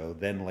Fallon Show,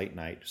 then late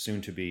night, soon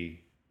to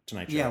be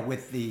Tonight Show. Yeah,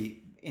 with the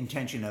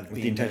intention of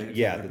being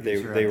they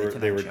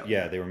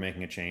were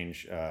making a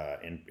change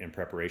in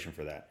preparation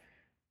for that.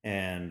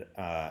 And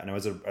I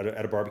was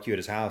at a barbecue at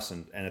his house,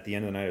 and at the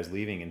end of the night I was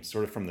leaving, and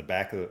sort of from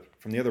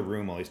the other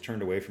room while he's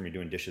turned away from me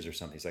doing dishes or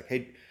something, he's like,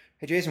 "Hey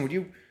Jason, would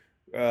you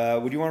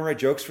want to write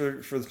jokes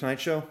for the Tonight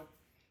Show?"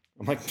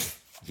 I'm like,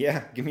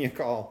 "Yeah, give me a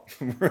call."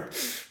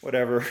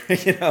 Whatever.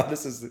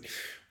 This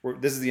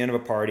is the end of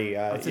a party.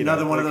 It's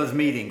another one of those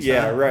meetings.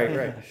 Yeah, huh?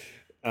 right.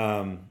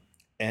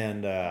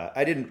 And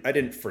I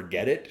didn't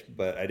forget it,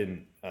 but I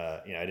didn't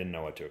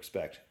know what to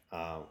expect.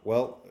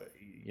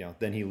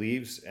 Then he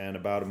leaves, and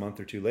about a month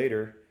or two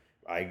later,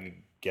 I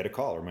get a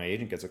call, or my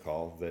agent gets a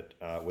call that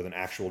with an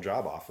actual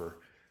job offer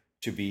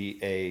to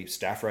be a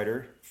staff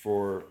writer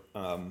for.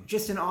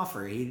 Just an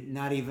offer. He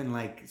not even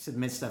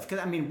submit stuff,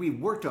 because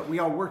we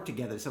all worked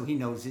together, so he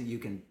knows that you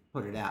can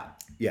put it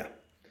out. Yeah.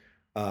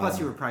 Plus,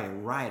 you were probably a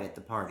riot at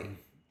the party,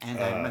 and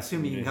I'm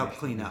assuming you helped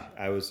clean up.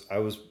 I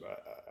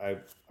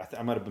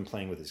might have been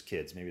playing with his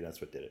kids. Maybe that's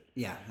what did it.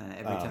 Yeah,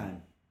 every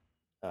time.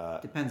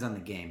 Depends on the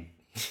game.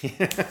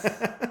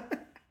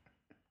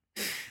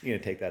 You're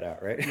gonna take that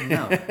out, right?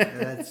 No,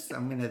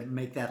 I'm gonna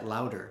make that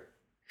louder.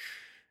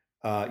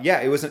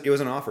 It was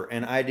an offer,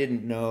 and I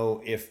didn't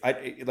know if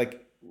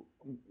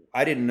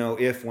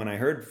when I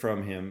heard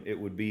from him it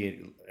would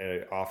be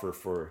an offer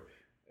for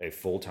a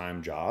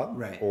full-time job,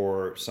 right,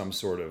 or some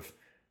sort of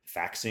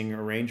faxing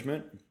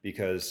arrangement,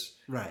 because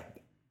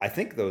I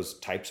think those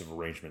types of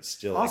arrangements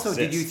still Also,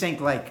 exist. did you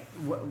think, like,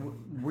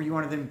 were you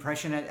under the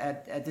impression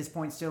at this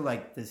point still,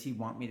 like, does he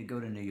want me to go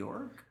to New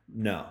York?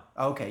 No.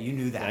 Okay, you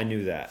knew that. I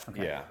knew that,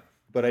 yeah.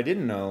 But I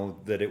didn't know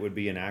that it would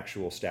be an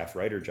actual staff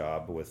writer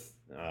job with,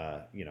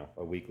 a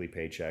weekly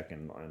paycheck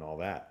and all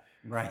that.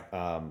 Right.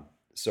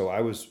 So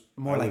I was...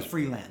 More like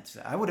freelance.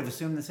 I would have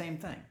assumed the same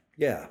thing.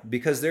 Yeah,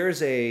 because there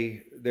is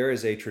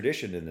a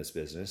tradition in this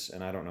business,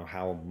 and I don't know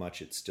how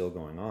much it's still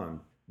going on,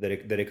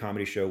 that a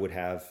comedy show would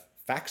have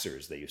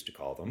faxers, they used to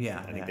call them.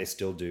 Yeah, I think they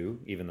still do,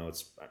 even though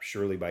it's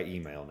surely by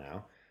email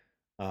now,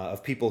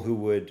 of people who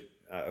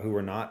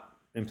were not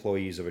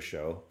employees of a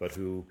show, but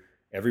who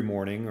every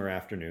morning or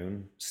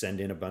afternoon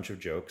send in a bunch of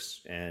jokes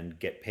and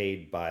get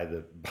paid by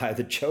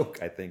the joke,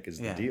 I think is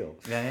the deal.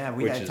 Yeah.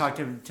 I talked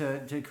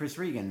to Chris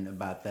Regan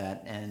about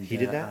that, and he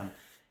did that.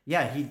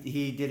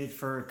 He did it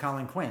for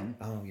Colin Quinn,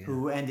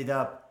 who ended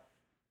up.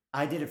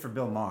 I did it for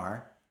Bill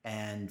Maher.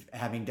 And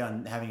having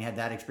had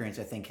that experience,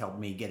 I think helped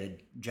me get a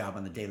job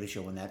on the Daily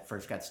Show when that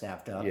first got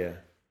staffed up. Yeah.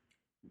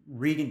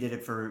 Regan did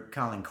it for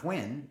Colin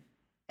Quinn,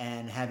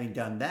 and having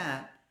done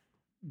that,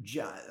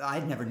 I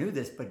never knew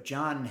this, but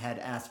John had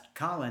asked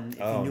Colin if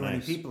he knew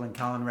any people, and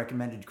Colin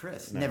recommended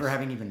Chris, never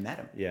having even met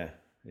him. Yeah.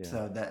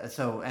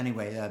 So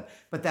anyway,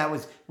 but that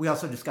was. We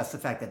also discussed the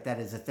fact that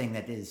is a thing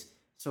that is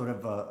sort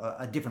of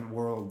a different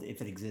world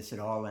if it exists at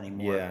all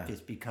anymore. Yeah.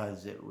 Just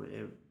because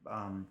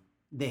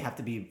they have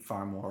to be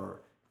far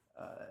more.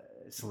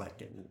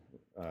 Selected.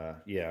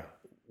 Yeah.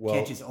 Well,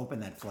 can't just open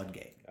that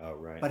floodgate. Oh,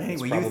 right. But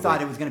anyway, you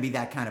thought it was going to be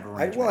that kind of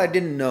arrangement. I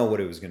didn't know what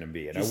it was going to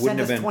be, and I wouldn't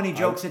have been 20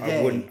 jokes a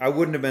day. I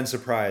wouldn't have been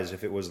surprised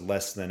if it was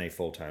less than a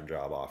full-time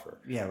job offer.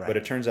 Yeah, right. But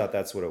it turns out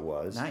that's what it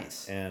was.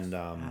 Nice. And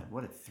God,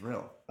 what a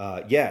thrill.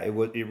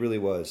 It really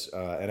was.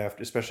 And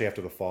especially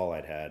after the fall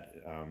I'd had.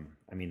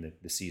 I mean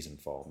the season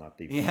fall, not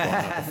the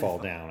fall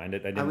down.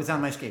 I was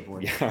on my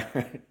skateboard. Yeah.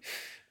 Right.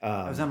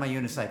 I was on my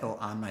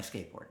unicycle on my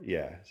skateboard.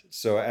 Yeah.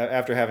 So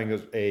after having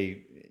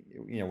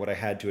what I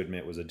had to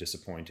admit was a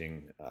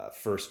disappointing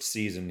first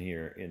season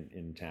here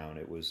in town,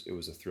 it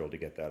was a thrill to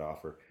get that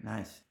offer.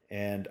 Nice.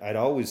 And I'd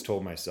always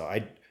told myself,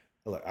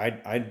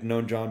 I'd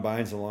known John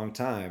Bynes a long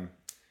time,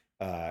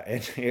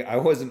 and I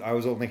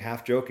was only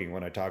half joking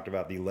when I talked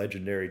about the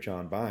legendary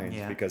John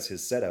Bynes, because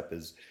his setup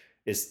is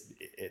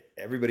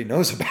everybody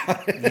knows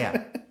about it.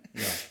 Yeah.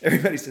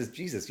 Everybody says,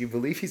 Jesus, you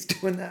believe he's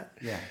doing that?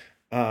 Yeah.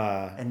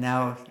 And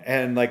now,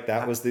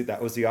 that was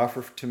the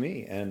offer to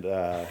me, and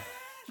the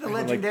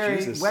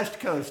legendary West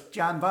Coast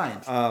John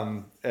Bynes.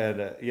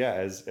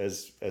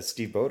 As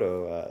Steve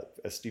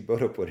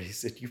Bodo put it, he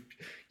said,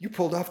 "You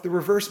pulled off the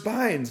reverse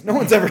Bynes. No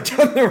one's ever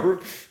done no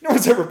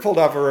one's ever pulled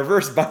off a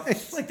reverse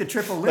Bynes, like the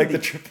triple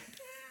Lindy."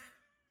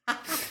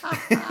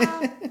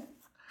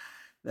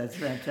 That's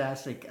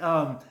fantastic.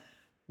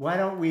 Why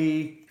don't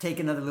we take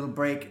another little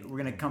break? We're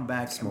gonna come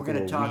back and we're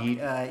gonna talk.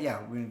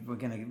 We're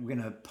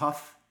gonna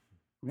puff.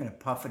 We're going to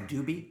puff a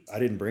doobie. I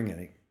didn't bring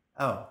any.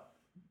 Oh.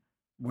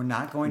 We're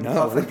not going to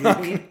puff a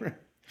doobie.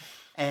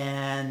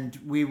 And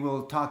we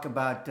will talk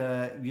about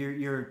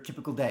your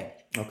typical day.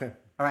 Okay.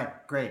 All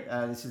right, great.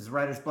 This is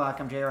Writer's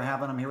Block. I'm J.R.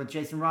 Havlin. I'm here with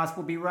Jason Ross.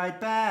 We'll be right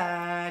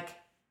back.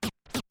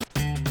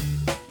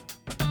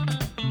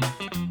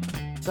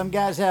 Some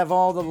guys have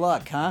all the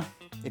luck, huh?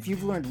 If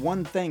you've learned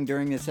one thing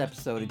during this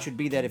episode, it should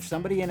be that if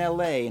somebody in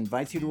LA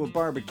invites you to a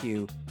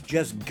barbecue,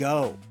 just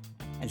go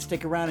and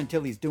stick around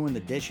until he's doing the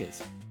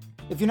dishes.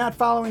 If you're not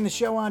following the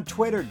show on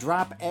Twitter,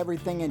 drop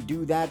everything and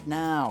do that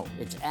now.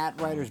 It's at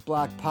Writer's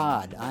Block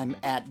Pod. I'm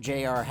at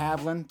J.R.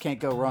 Havlin. Can't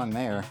go wrong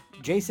there.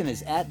 Jason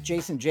is at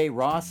Jason J.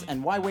 Ross.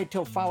 And why wait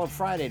till Follow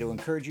Friday to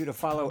encourage you to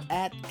follow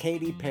at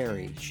Katy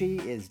Perry? She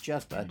is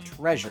just a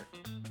treasure.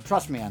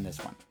 Trust me on this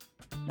one.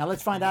 Now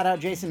let's find out how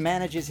Jason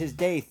manages his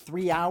day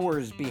 3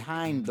 hours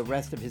behind the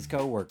rest of his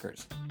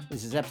coworkers.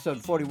 This is episode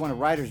 41 of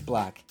Writer's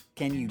Block.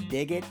 Can you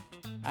dig it?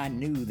 I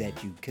knew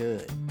that you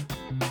could.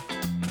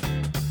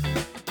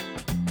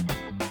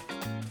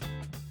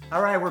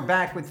 All right, we're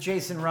back with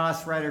Jason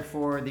Ross, writer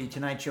for The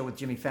Tonight Show with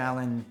Jimmy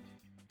Fallon,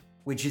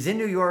 which is in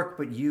New York,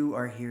 but you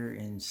are here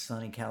in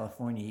sunny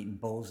California eating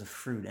bowls of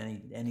fruit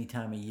any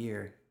time of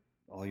year.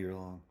 All year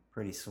long.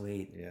 Pretty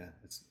sweet. Yeah,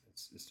 it's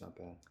not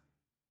bad.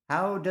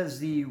 How does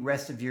the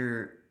rest of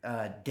your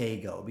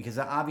day go? Because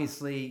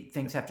obviously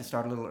things have to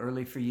start a little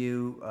early for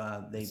you.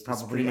 It's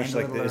probably end a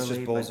little early. It's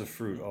just bowls of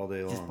fruit all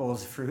day long. Just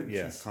bowls of fruit.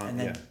 Yeah,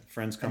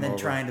 friends come over. And then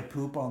trying to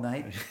poop all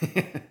night.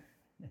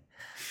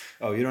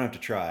 Oh, you don't have to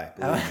try.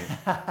 Believe me.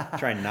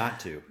 Try not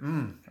to.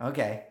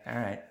 Okay. All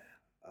right.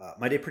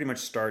 My day pretty much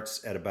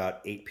starts at about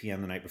 8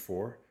 p.m. the night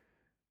before,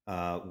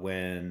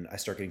 when I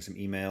start getting some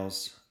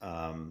emails.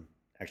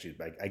 Actually,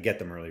 I get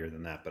them earlier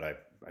than that, but I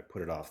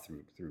put it off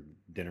through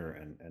dinner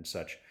and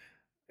such,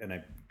 and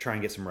I try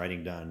and get some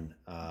writing done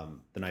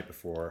the night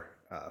before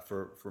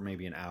for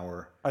maybe an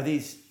hour. Are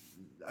these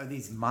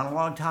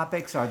monologue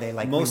topics? Are they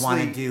like mostly, we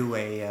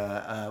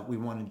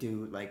want to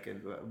do like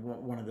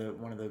one of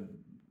the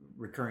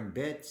recurring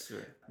bits?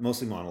 Or?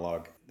 Mostly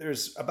monologue.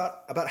 There's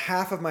about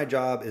half of my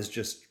job is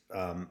just,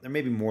 or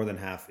maybe more than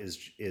half is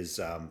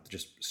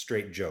just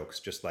straight jokes,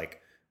 just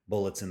like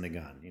bullets in the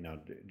gun.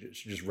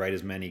 Just write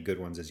as many good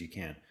ones as you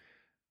can.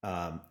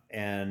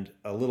 And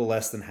a little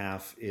less than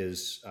half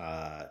is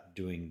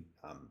doing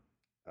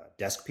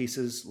desk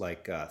pieces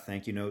like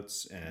thank you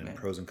notes and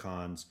pros and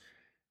cons,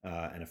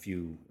 and a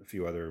few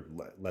other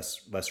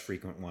less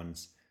frequent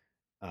ones.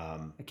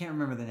 I can't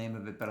remember the name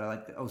of it, but I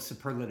like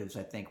superlatives.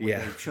 I think where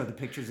they show the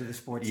pictures of the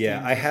sports. Yeah,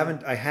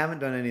 teams I haven't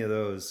done any of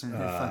those, and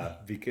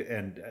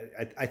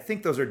I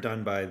think those are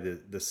done by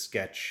the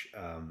sketch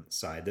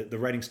side. The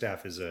writing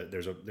staff is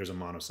there's a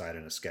mono side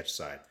and a sketch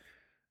side,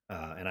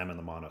 and I'm on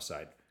the mono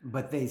side.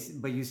 But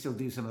you still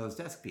do some of those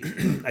desk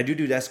pieces. I do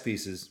desk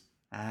pieces.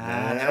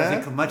 That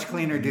was a much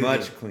cleaner duty.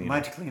 Much cleaner.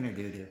 Much cleaner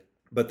duty.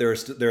 But there are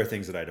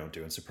things that I don't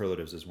do, and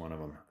superlatives is one of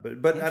them.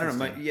 But I don't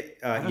know.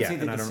 I don't see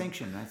the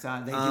distinction. I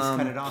thought they just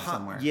cut it off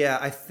somewhere. Yeah,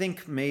 I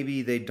think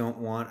maybe they don't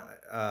want.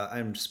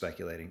 I'm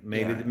speculating.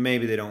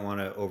 Maybe they don't want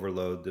to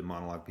overload the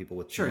monologue people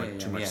with too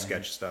much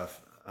sketch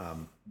stuff.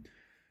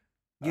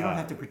 You don't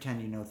have to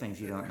pretend you know things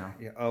you don't know.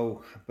 Yeah.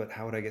 Oh, but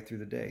how would I get through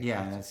the day?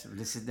 Yeah, that's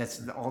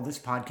all this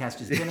podcast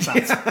has been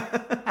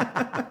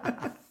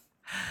about.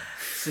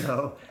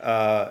 So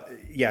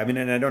I mean,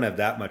 and I don't have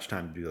that much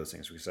time to do those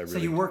things because So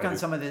you work on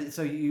some of the.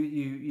 So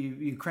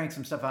you crank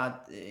some stuff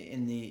out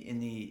in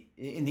the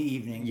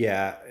evening.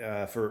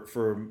 Yeah,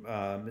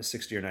 for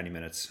 60 or 90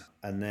 minutes,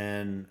 and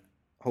then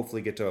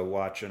hopefully get to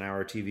watch an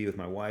hour of TV with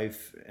my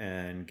wife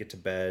and get to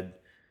bed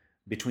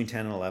between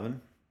 10 and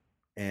 11,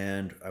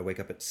 and I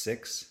wake up at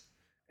 6.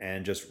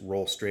 And just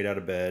roll straight out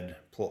of bed.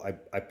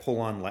 I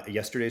pull on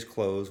yesterday's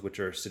clothes, which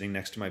are sitting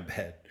next to my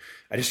bed.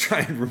 I just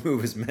try and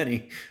remove as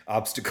many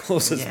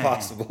obstacles as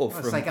possible. Well,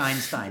 it's like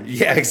Einstein.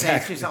 Yeah,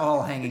 exactly. It's just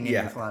all hanging in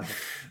your closet.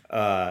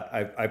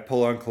 I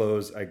pull on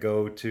clothes. I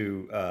go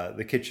to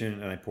the kitchen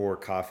and I pour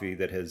coffee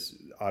that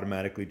has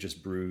automatically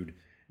just brewed.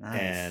 Nice.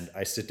 And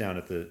I sit down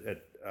at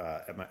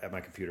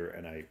my computer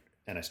and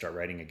I start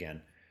writing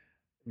again.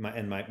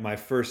 My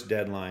first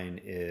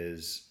deadline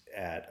is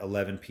at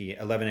 11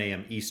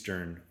 a.m.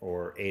 Eastern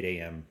or 8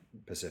 a.m.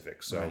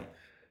 Pacific. So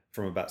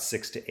from about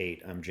 6 to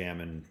 8, I'm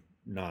jamming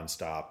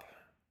nonstop,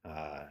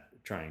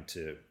 trying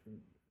to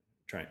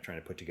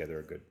put together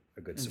a good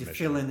submission. To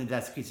fill in the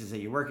desk pieces that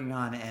you're working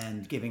on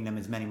and giving them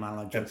as many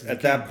monologue jokes as at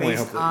that point,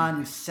 based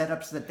on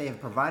setups that they have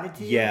provided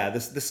to you. Yeah,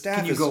 the staff.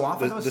 Can you go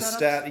off of those setups?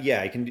 Staff?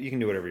 Yeah, you can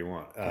do whatever you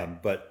want. Okay.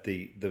 But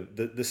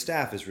the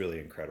staff is really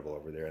incredible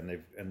over there,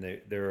 and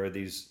there are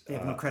these. They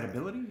have no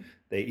credibility.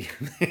 They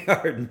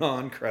are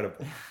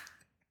non-credible.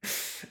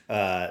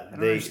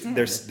 They're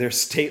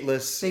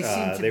stateless. They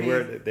seem to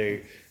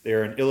be.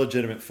 They're an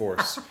illegitimate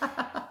force.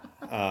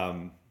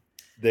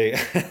 There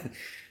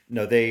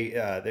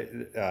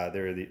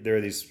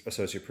are these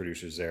associate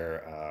producers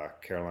there,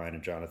 Caroline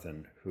and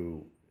Jonathan,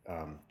 who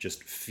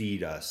just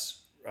feed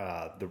us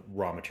the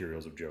raw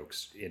materials of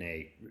jokes in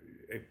a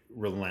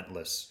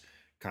relentless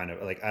kind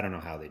of, like, I don't know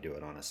how they do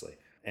it, honestly.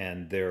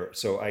 And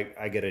so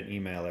I get an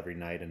email every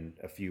night and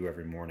a few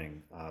every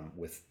morning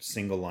with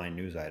single line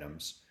news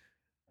items,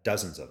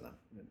 dozens of them,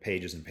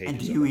 pages and pages.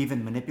 And do you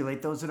even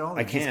manipulate those at all?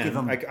 I can.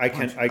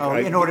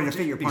 In order to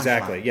fit your punchline.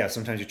 Exactly. Yeah.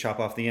 Sometimes you chop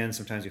off the end.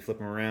 Sometimes you flip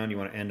them around. You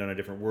want to end on a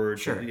different word.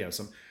 Sure.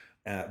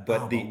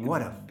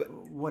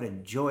 What a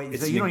joy!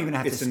 So you don't even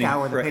have to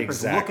scour the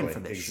papers looking for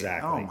this.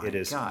 Exactly. Shit. Oh my it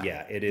is. God.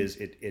 Yeah. It is.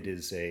 It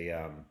is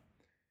a.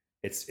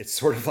 It's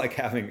sort of like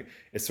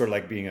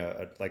being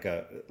a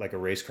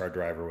race car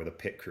driver with a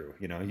pit crew.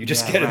 You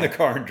just get in the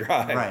car and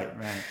drive. Right.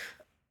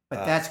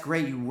 But that's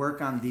great. You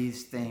work on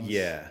these things.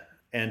 Yeah.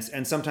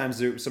 And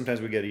sometimes we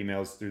get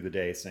emails through the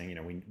day saying,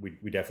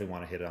 we definitely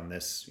want to hit on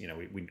this.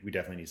 We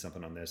definitely need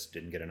something on this.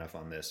 Didn't get enough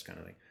on this kind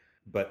of thing.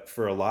 But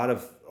for a lot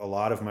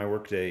of my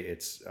workday,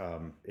 it's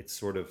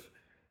sort of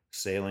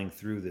sailing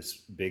through this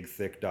big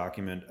thick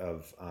document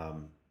of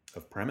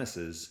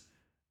premises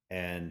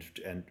and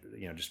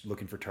just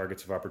looking for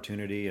targets of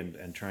opportunity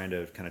and trying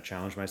to kind of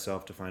challenge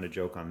myself to find a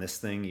joke on this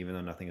thing, even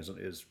though nothing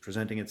is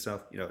presenting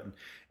itself.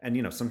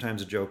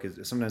 Sometimes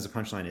the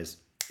punchline is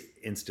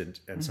instant,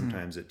 and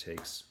sometimes it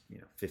takes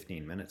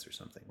 15 minutes or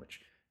something,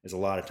 which is a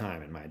lot of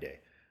time in my day.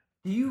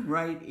 Do you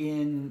write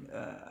in?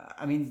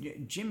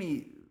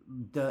 Jimmy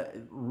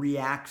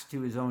reacts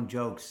to his own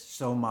jokes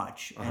so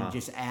much and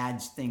just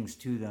adds things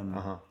to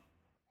them.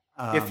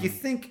 If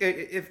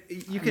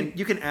you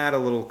can add a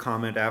little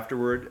comment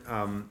afterward,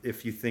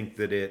 if you think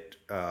that it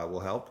will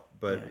help,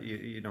 but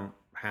you don't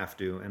have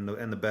to.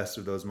 And the best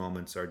of those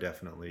moments are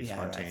definitely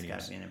spontaneous. Right,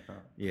 it's gotta be an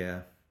improv. Yeah.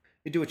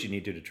 You do what you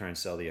need to try and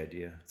sell the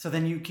idea. So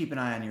then you keep an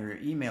eye on your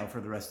email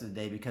for the rest of the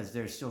day because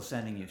they're still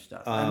sending you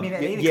stuff. At 8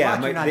 o'clock,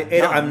 you're not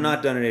done. I'm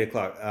not done at 8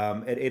 o'clock.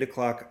 At 8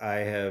 o'clock,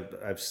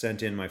 I've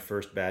sent in my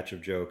first batch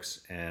of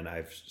jokes, and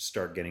I've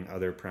start getting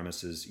other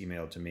premises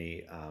emailed to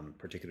me,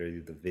 particularly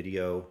the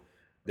video.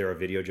 There are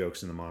video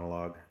jokes in the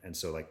monologue, and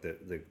so like the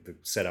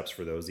setups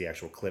for those, the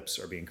actual clips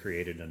are being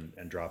created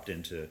and dropped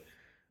into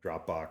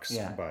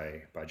Dropbox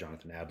by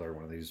Jonathan Adler,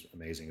 one of these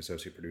amazing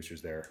associate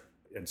producers there.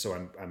 And so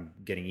I'm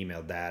getting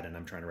emailed that, and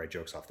I'm trying to write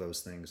jokes off those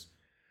things.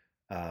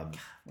 God,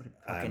 what a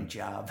fucking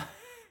job!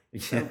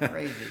 So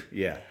crazy.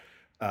 Yeah.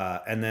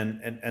 And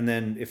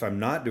then if I'm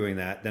not doing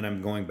that, then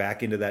I'm going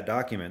back into that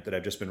document that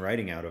I've just been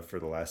writing out of for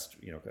the last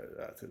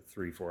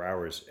 3-4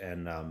 hours,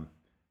 and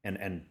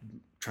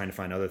trying to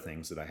find other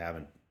things that I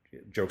haven't,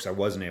 jokes I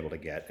wasn't able to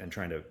get, and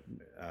trying to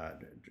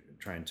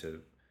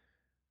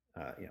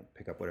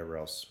pick up whatever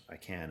else I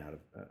can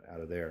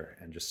out of there,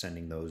 and just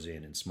sending those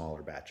in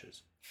smaller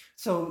batches.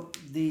 So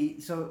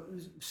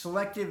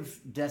selective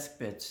desk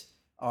bits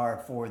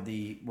are for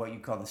what you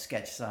call the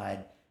sketch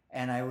side,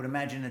 and I would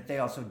imagine that they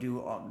also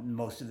do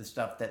most of the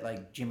stuff that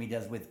like Jimmy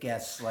does with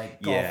guests, like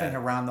golfing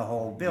around the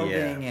whole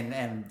building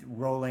and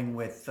rolling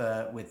with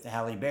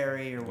Halle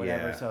Berry or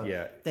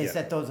whatever. They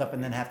set those up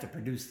and then have to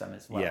produce them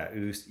as well. Yeah,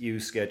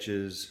 use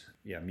sketches.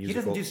 Yeah, musical. He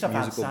doesn't do stuff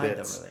outside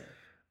bits. though, really.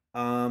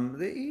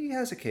 He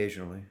has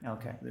occasionally.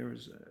 Okay. There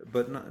was,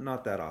 but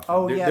not that often.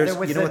 Oh yeah, there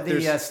was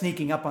the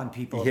sneaking up on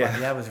people. Yeah,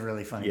 that was a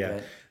really funny. Yeah,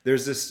 bit.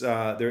 There's this.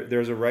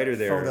 There's a writer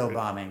there. Photo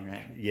bombing,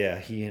 right? Yeah,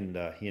 he and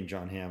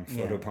John Hamm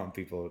photobomb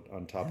people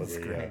on top of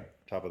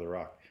the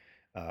rock.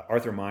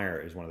 Arthur Meyer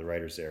is one of the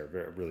writers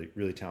there. Really,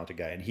 really talented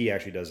guy, and he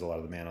actually does a lot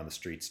of the man on the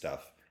street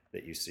stuff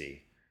that you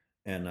see.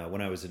 And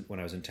when I was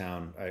in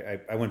town,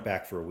 I went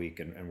back for a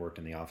week and worked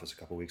in the office a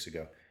couple weeks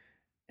ago.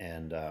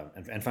 And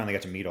finally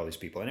got to meet all these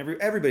people, and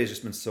everybody's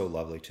just been so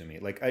lovely to me.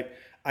 Like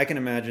I can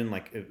imagine,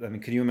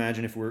 can you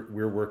imagine if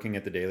we're working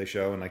at the Daily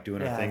Show and like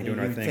doing our thing,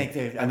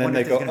 and then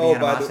they go, oh,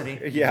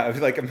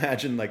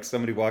 imagine like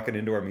somebody walking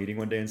into our meeting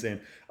one day and saying,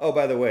 oh,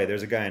 by the way,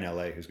 there's a guy in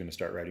LA who's going to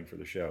start writing for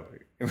the show.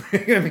 I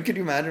mean, can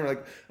you imagine? We're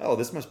like, oh,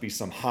 this must be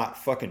some hot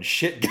fucking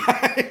shit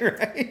guy,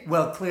 right?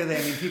 Well, clearly,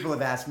 I mean, people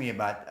have asked me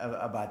about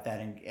that,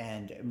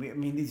 and I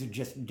mean, these are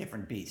just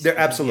different beasts. They're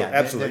absolutely.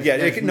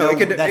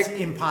 That's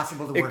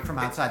impossible to work from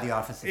outside the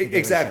office.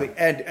 Exactly,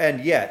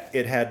 and yet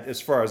it had,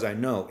 as far as I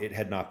know, it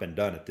had not been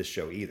done at this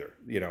show either.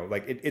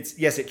 Like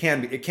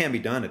it can be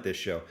done at this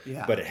show,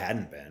 but it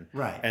hadn't been.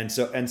 Right. And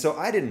so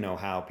I didn't know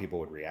how people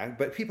would react,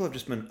 but people have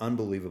just been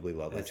unbelievably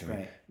lovely to me.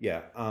 Right.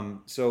 Yeah.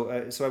 So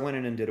I went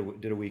in and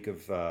did a week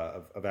of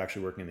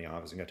actually working in the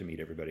office and got to meet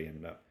everybody,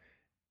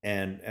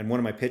 and one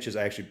of my pitches,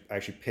 I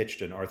actually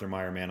pitched an Arthur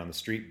Meyer man on the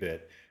street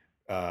bit.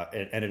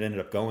 And it ended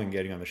up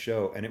getting on the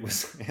show, and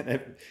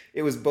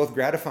it was both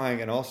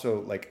gratifying and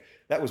also like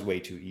that was way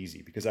too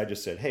easy, because I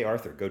just said, "Hey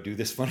Arthur, go do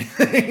this funny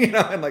thing,"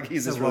 and like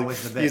he's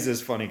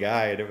this funny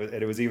guy, and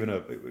it was even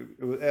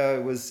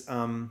it was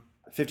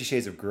 50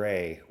 Shades of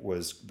Grey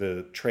was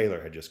the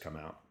trailer had just come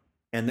out,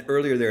 and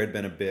earlier there had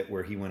been a bit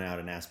where he went out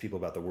and asked people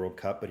about the World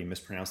Cup, but he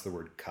mispronounced the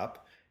word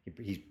cup.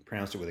 He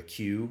pronounced it with a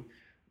Q.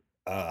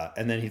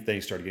 And then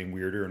he started getting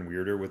weirder and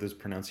weirder with his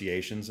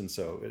pronunciations, and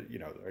so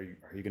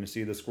are you going to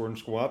see the score and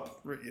squat?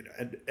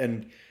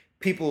 And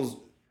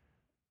people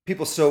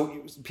are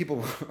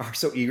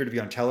so eager to be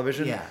on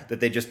television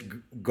that they just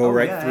go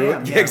through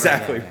it.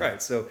 Exactly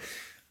right. So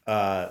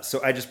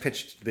I just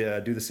pitched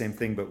do the same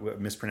thing,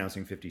 but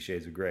mispronouncing 50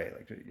 Shades of Grey,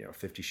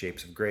 50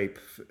 Shapes of Grape.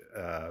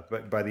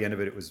 But by the end of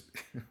it, it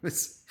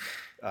was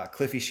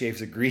Cliffy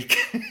Shaves of Greek.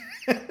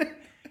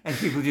 And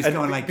people just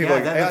going like,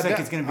 that looks like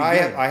it's going to be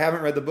good. I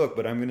haven't read the book,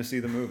 but I'm going to see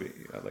the movie.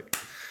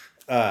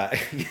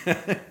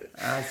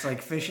 It's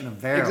like fish in a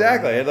barrel.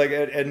 Exactly.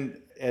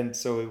 And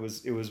so it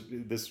was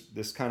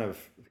this kind of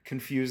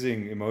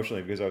confusing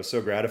emotionally, because I was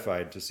so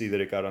gratified to see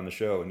that it got on the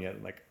show, and yet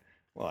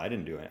I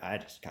didn't do it. I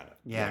just kind of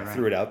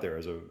threw it out there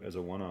as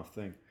a one-off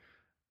thing.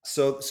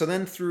 So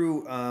then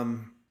through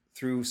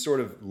sort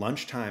of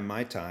lunchtime,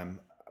 my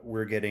time,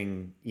 we're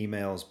getting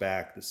emails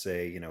back that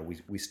say,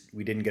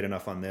 we didn't get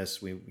enough on this.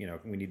 We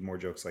need more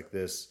jokes like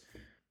this.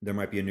 There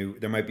might be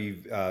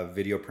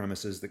video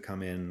premises that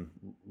come in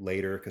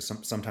later, because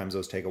sometimes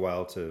those take a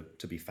while to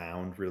be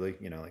found, really,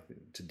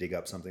 to dig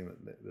up something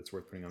that's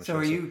worth putting on the show. So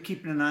are you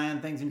keeping an eye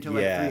on things until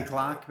 3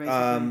 o'clock,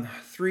 basically?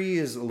 3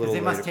 is a little. They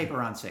must taper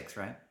around 6,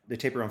 right? They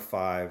taper around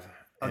 5.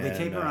 Oh, they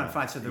taper around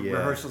 5. So the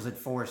rehearsal's at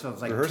 4. So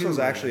it's like rehearsal's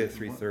actually at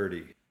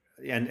 3:30,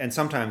 and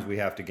sometimes we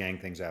have to gang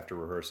things after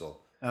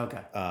rehearsal.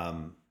 Okay.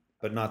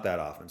 But not that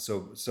often.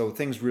 So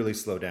things really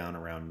slow down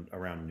around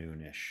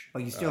noonish.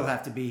 But you still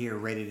have to be here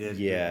ready to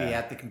be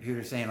at the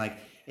computer, saying like,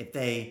 if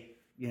they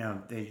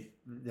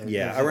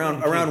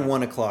around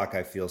 1 o'clock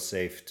I feel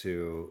safe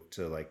to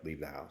like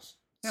leave the house.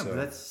 Yeah, but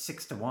that's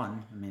 6 to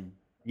 1. I mean.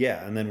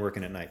 Yeah, and then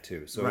working at night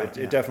too. So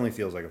it definitely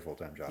feels like a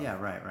full-time job. Yeah,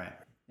 right.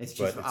 It's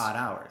just odd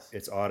hours.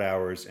 It's odd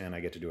hours, and I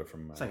get to do it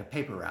from my. It's like a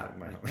paper route.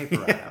 Paper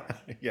route hours.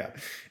 Yeah.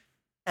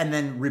 And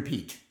then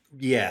repeat.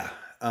 Yeah.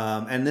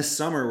 And this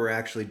summer we're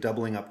actually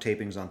doubling up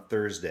tapings on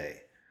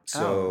Thursday.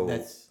 So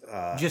that's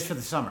just for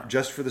the summer.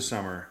 Just for the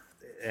summer,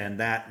 and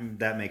that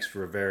makes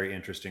for a very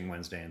interesting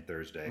Wednesday and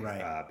Thursday,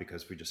 right?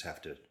 Because we just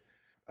have to.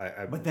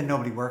 But then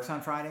nobody works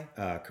on Friday.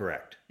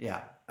 Correct.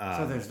 Yeah.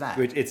 So there's that.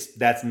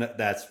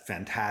 That's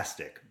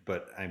fantastic,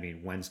 but I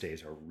mean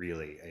Wednesdays are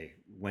really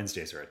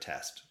Wednesdays are a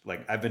test.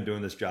 Like I've been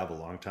doing this job a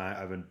long time.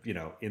 I've been,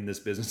 in this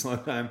business a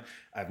long time.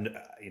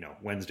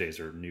 Wednesdays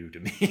are new to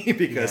me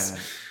because,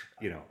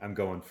 I'm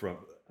going from,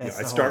 I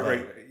start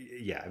right.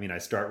 Yeah. I mean, I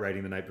start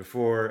writing the night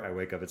before. I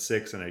wake up at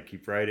 6 and I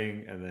keep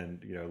writing, and then,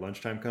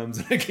 lunchtime comes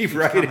and I keep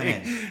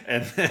writing,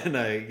 and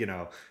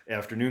then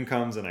afternoon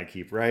comes and I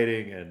keep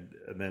writing, and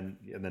then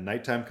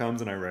nighttime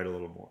comes and I write a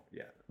little more.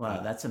 Yeah.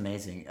 Wow. That's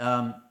amazing.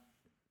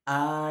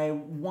 I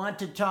want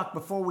to talk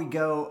before we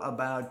go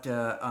about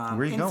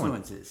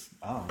influences.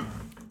 Going? Oh,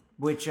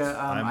 which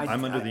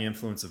I'm under the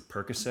influence of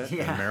Percocet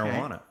and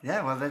marijuana. Right?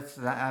 Yeah, well, that's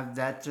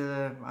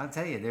I'll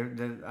tell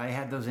you, I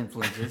had those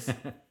influences.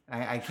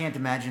 I can't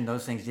imagine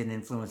those things didn't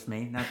influence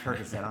me. Not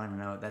Percocet. I don't even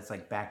know. That's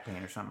like back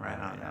pain or something, right?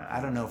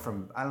 I don't know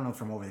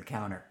from over the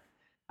counter.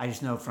 I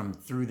just know from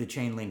through the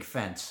chain link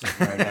fence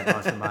where I got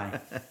most of mine.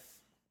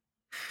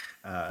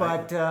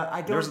 But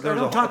I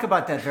don't talk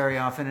about that very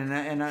often,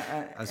 and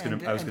I was going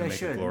to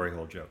make a glory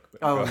hole joke.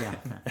 Oh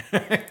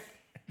yeah.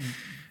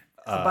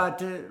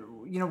 About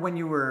when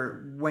you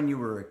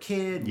were a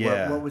kid,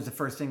 what was the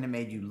first thing that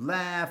made you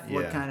laugh?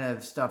 What kind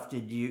of stuff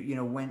did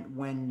you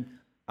when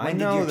did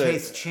your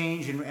taste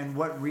change, and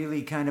what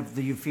really kind of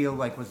do you feel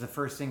like was the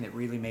first thing that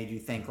really made you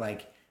think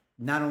like,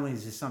 not only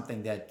is this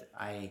something that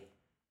I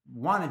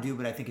want to do,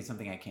 but I think it's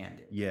something I can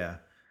do? Yeah.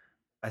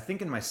 I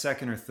think in my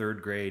 2nd or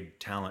 3rd grade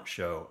talent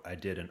show, I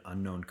did an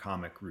unknown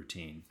comic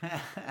routine.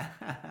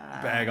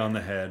 Bag on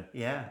the head.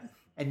 Yeah.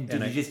 And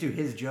did you just do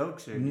his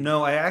jokes? Or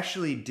no, I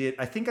actually did.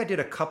 I think I did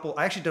a couple.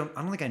 I don't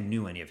think I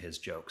knew any of his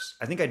jokes.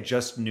 I think I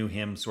just knew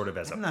him sort of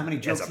as I don't know how many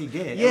jokes he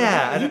did.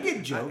 Yeah. He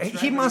did jokes, right?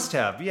 He must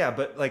have, yeah.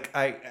 But like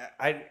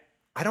I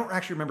don't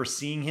actually remember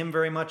seeing him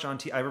very much on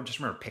TV. I just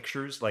remember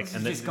pictures. Like,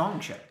 and just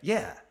Gong Show.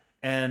 Yeah.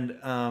 And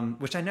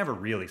which I never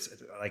really,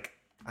 like,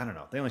 I don't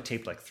know. They only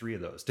taped like 3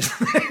 of those.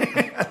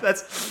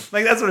 That's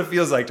what it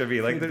feels like to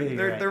me. Like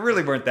there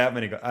really weren't that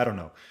many. I don't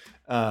know.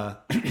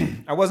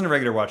 I wasn't a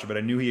regular watcher, but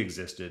I knew he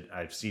existed.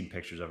 I've seen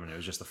pictures of him. And it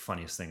was just the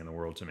funniest thing in the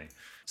world to me.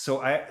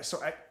 So I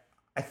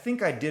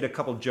think I did a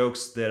couple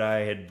jokes that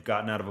I had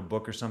gotten out of a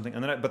book or something,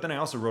 and but then I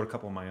also wrote a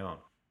couple of my own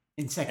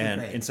in second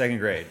grade. In 2nd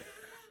grade,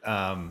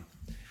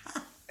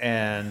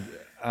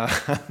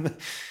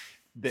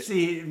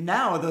 see,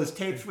 now those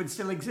tapes would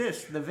still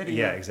exist. The video.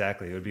 Yeah,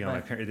 exactly. It would be on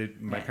my parents.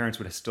 My parents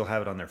would still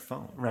have it on their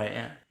phone. Right.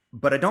 Yeah.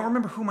 But I don't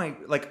remember who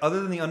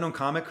other than the unknown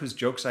comic whose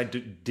jokes I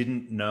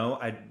didn't know.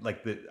 I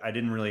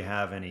didn't really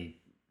have any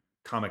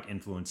comic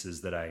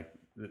influences that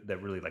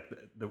really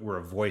that were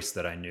a voice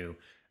that I knew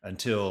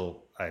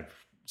until I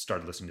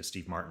started listening to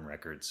Steve Martin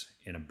records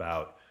in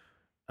about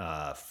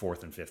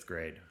 4th and 5th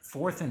grade.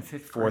 4th and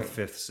 5th grade.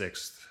 4th, 5th,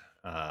 6th.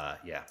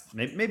 Yeah,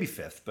 maybe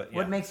 5th, but yeah.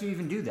 What makes you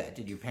even do that?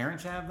 Did your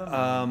parents have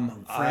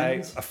them?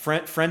 Friends?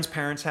 Friends'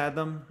 parents had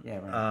them. Yeah,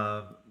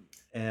 right.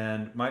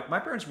 And my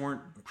parents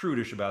weren't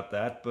prudish about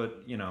that,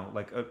 but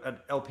like an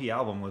LP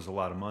album was a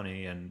lot of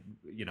money, and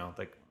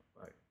like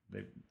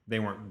they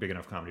weren't big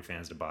enough comedy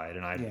fans to buy it,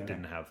 and I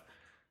didn't have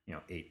 $8 in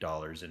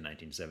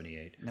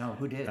 1978. No,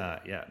 who did?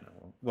 Yeah,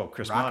 no. Well,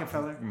 Chris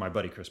Rockefeller, my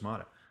buddy Chris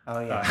Mata. Oh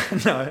yeah.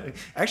 No, I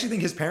actually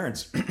think his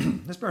parents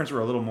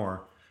were a little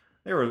more.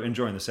 They were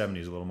enjoying the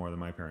 70s a little more than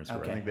my parents were.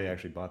 Okay. I think they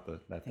actually bought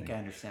that thing. I think I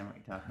understand what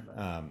you're talking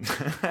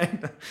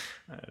about.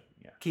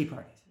 Yeah. Key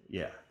parties.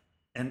 Yeah.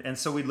 And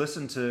so we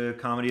listened to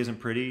Comedy Isn't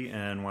Pretty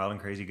and Wild and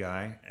Crazy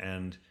Guy.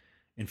 And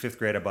in 5th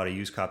grade, I bought a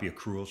used copy of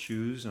Cruel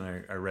Shoes,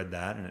 and I read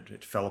that, and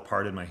it fell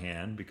apart in my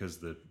hand because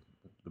the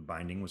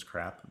binding was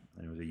crap,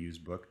 and it was a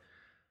used book.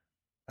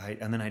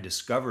 And then I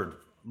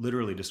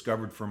literally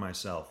discovered for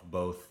myself,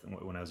 both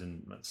when I was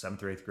in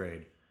 7th or 8th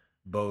grade,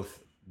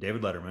 both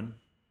David Letterman,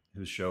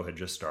 whose show had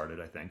just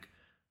started, I think.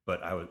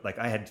 But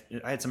I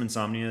had some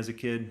insomnia as a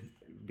kid.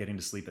 Getting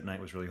to sleep at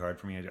night was really hard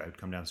for me. I would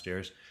come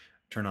downstairs,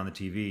 turn on the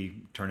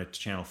TV, turn it to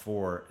channel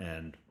 4,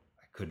 and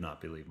I could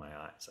not believe my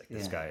eyes. Like,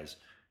 this guy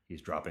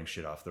he's dropping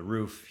shit off the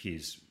roof.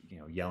 He's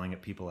yelling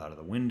at people out of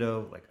the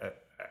window. Like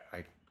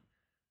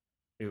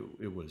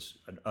it was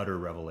an utter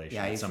revelation.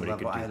 Yeah,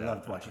 I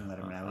loved watching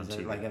Letterman. I was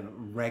like a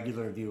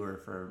regular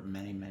viewer for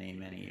many, many,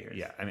 many years.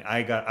 Yeah, I mean,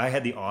 I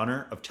had the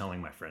honor of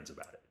telling my friends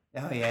about it.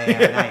 Oh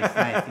yeah,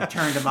 nice. You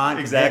turned them on.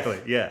 Exactly,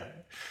 yeah.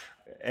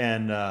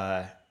 And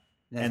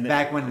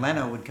back when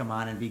Leno would come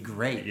on and be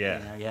great.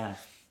 Yeah, yeah.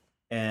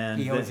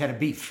 And he always had a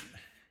beef.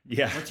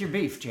 Yeah. What's your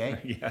beef, Jay?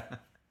 Yeah.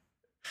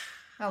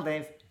 Hell,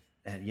 Dave.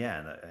 And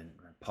and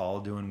Paul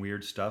doing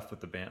weird stuff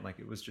with the band. Like,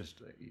 it was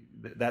just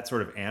that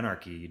sort of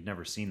anarchy. You'd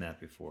never seen that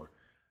before.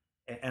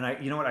 And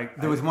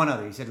there was one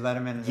other. You said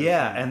Letterman.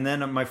 Yeah, and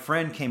then my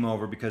friend came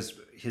over because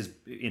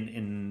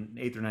in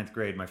 8th or 9th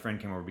grade, my friend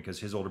came over because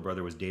his older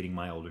brother was dating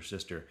my older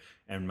sister,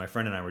 and my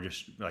friend and I were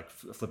just like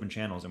flipping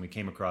channels, and we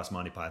came across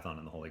Monty Python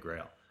and the Holy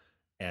Grail,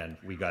 and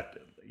we got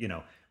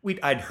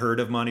I'd heard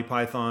of Monty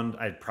Python.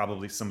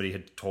 Somebody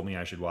had told me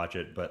I should watch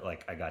it, but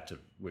like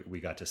we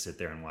got to sit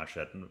there and watch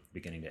that from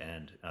beginning to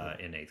end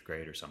in 8th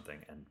grade or something.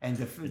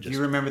 Do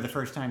you remember the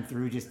first time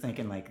through just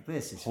thinking like,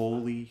 this is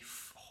holy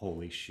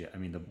shit? I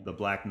mean, the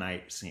Black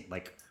Knight scene,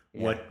 like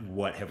Yeah.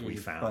 What have we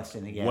found?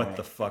 What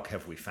the fuck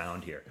have we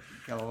found here?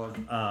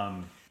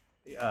 The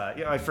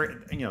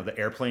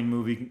Airplane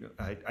movie.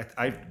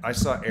 I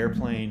saw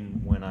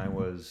Airplane when I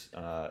was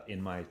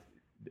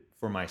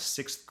for my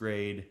 6th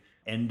grade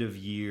end of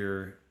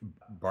year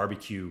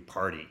barbecue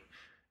party.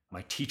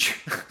 My teacher.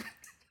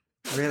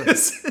 Really?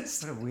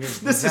 What a weird.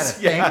 Is that a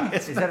thing?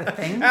 Is that a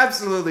thing?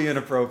 Absolutely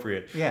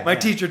inappropriate. Yeah. My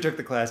teacher took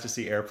the class to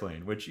see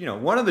Airplane, which,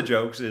 one of the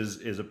jokes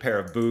is a pair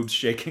of boobs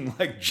shaking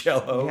like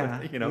Jello.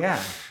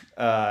 Yeah.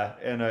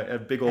 And a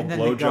big old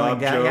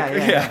blowjob joke.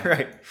 Yeah,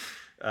 right.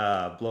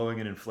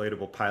 Blowing an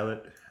inflatable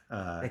pilot.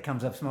 That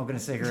comes up smoking a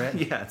cigarette.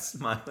 Yeah,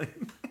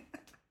 smiling.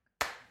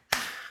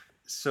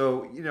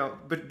 So,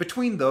 but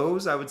between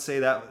those, I would say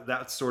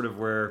that's sort of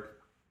where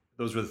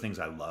those were the things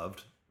I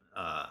loved.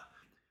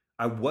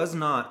 I was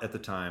not at the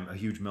time a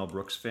huge Mel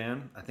Brooks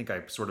fan. I think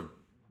I sort of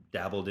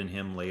dabbled in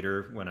him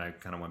later when I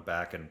kind of went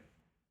back and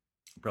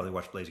probably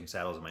watched Blazing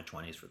Saddles in my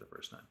 20s for the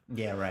first time.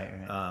 Yeah, right.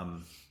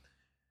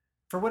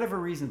 For whatever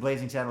reason,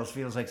 Blazing Saddles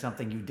feels like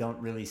something you don't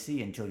really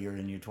see until you're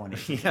in your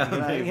 20s.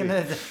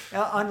 Yeah,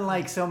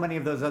 unlike so many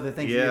of those other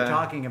things that you're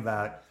talking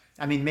about.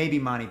 I mean, maybe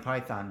Monty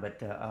Python,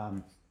 but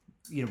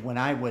when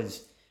I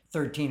was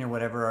 13 or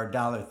whatever, our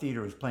Dollar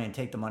Theater was playing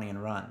Take the Money and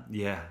Run.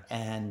 Yeah.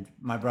 And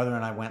my brother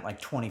and I went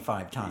like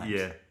 25 times.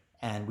 Yeah.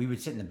 And we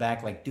would sit in the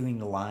back like doing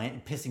the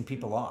line, pissing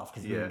people off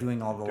because we were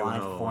doing all the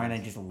lines beforehand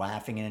and just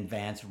laughing in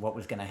advance of what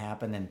was going to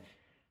happen.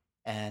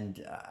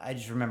 And I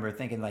just remember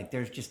thinking like,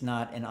 there's just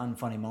not an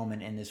unfunny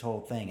moment in this whole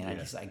thing. And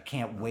I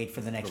can't wait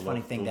for the next funny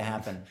thing to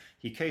happen.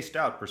 He cased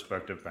out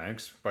prospective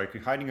banks by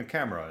hiding a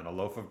camera in a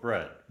loaf of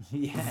bread.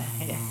 Yeah.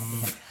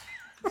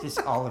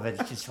 Just all of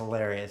it's just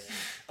hilarious.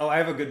 Oh, I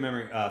have a good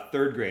memory.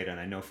 3rd grade, and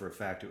I know for a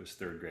fact it was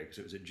 3rd grade because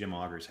it was at Jim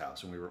Auger's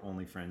house, and we were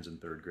only friends in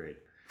 3rd grade.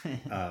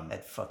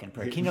 That fucking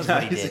prick. He knows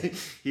what he did.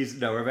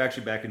 We're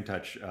actually back in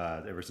touch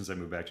ever since I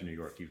moved back to New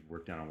York. He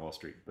worked down on Wall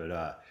Street,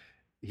 but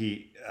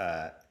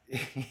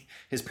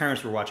his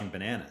parents were watching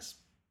Bananas,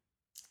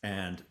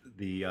 and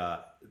the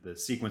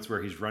sequence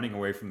where he's running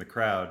away from the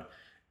crowd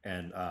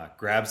and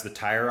grabs the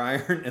tire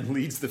iron and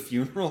leads the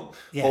funeral,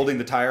 holding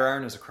the tire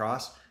iron as a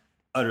cross,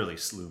 utterly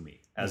slew me.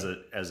 As a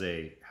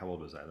how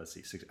old was I? Let's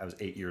see, 6. I was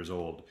 8 years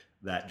old.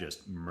 That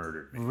just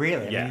murdered me.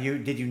 Really? Yeah. I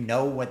mean, did you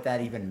know what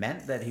that even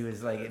meant? That he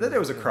was like that there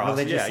was a cross.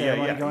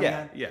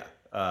 Yeah.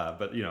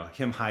 But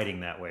him hiding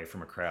that way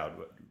from a crowd,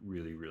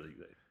 really, really,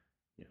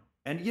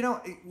 And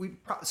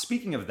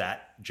speaking of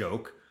that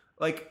joke,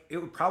 like it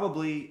would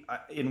probably,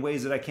 in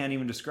ways that I can't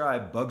even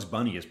describe, Bugs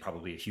Bunny is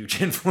probably a huge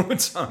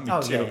influence on me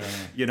too.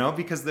 Yeah.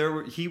 Because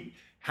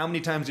how many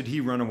times did he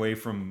run away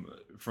from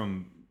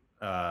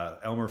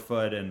Elmer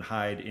Fudd and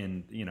hide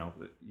in,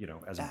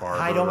 as a barber.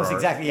 Hide almost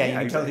exactly, you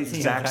can totally see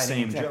exact him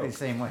same exactly joke. the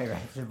same way, right?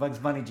 It's a Bugs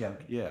Bunny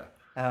joke. Yeah.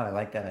 Oh, I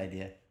like that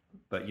idea.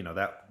 But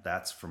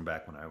that's from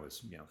back when I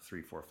was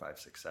 3, 4, 5,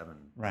 6, 7.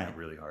 Right.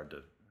 Really hard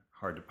to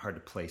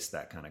place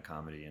that kind of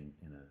comedy in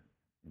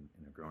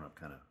a grown up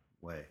kind of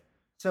way.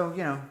 So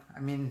I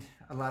mean,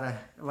 a lot of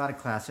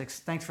classics.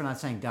 Thanks for not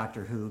saying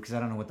Doctor Who because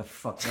I don't know what the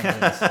fuck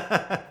that is.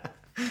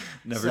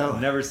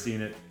 Never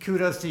seen it.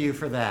 Kudos to you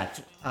for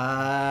that.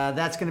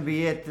 That's going to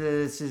be it.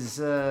 This is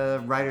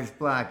Writer's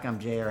Block. I'm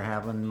J.R.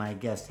 Havlin. My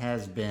guest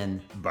has been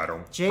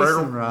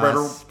Jason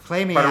Ross.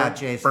 Play me out,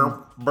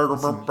 Jason.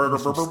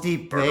 Some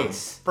steep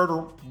bass.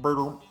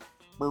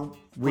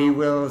 We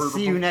will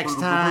see you next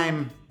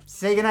time.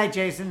 Say goodnight,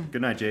 Jason.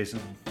 Good night,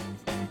 Jason.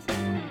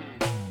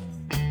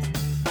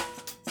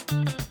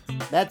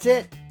 That's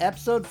it.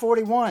 Episode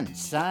 41.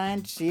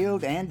 Signed,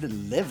 sealed, and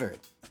delivered.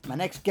 My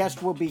next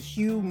guest will be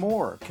Hugh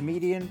Moore,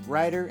 comedian,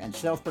 writer, and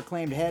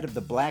self-proclaimed head of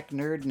the Black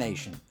Nerd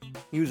Nation.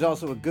 He was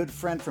also a good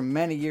friend from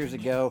many years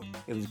ago.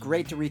 It was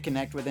great to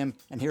reconnect with him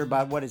and hear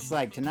about what it's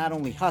like to not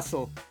only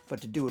hustle, but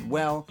to do it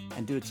well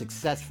and do it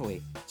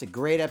successfully. It's a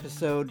great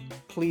episode.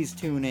 Please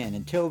tune in.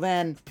 Until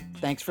then,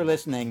 thanks for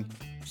listening.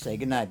 Say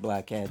goodnight,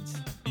 Blackheads.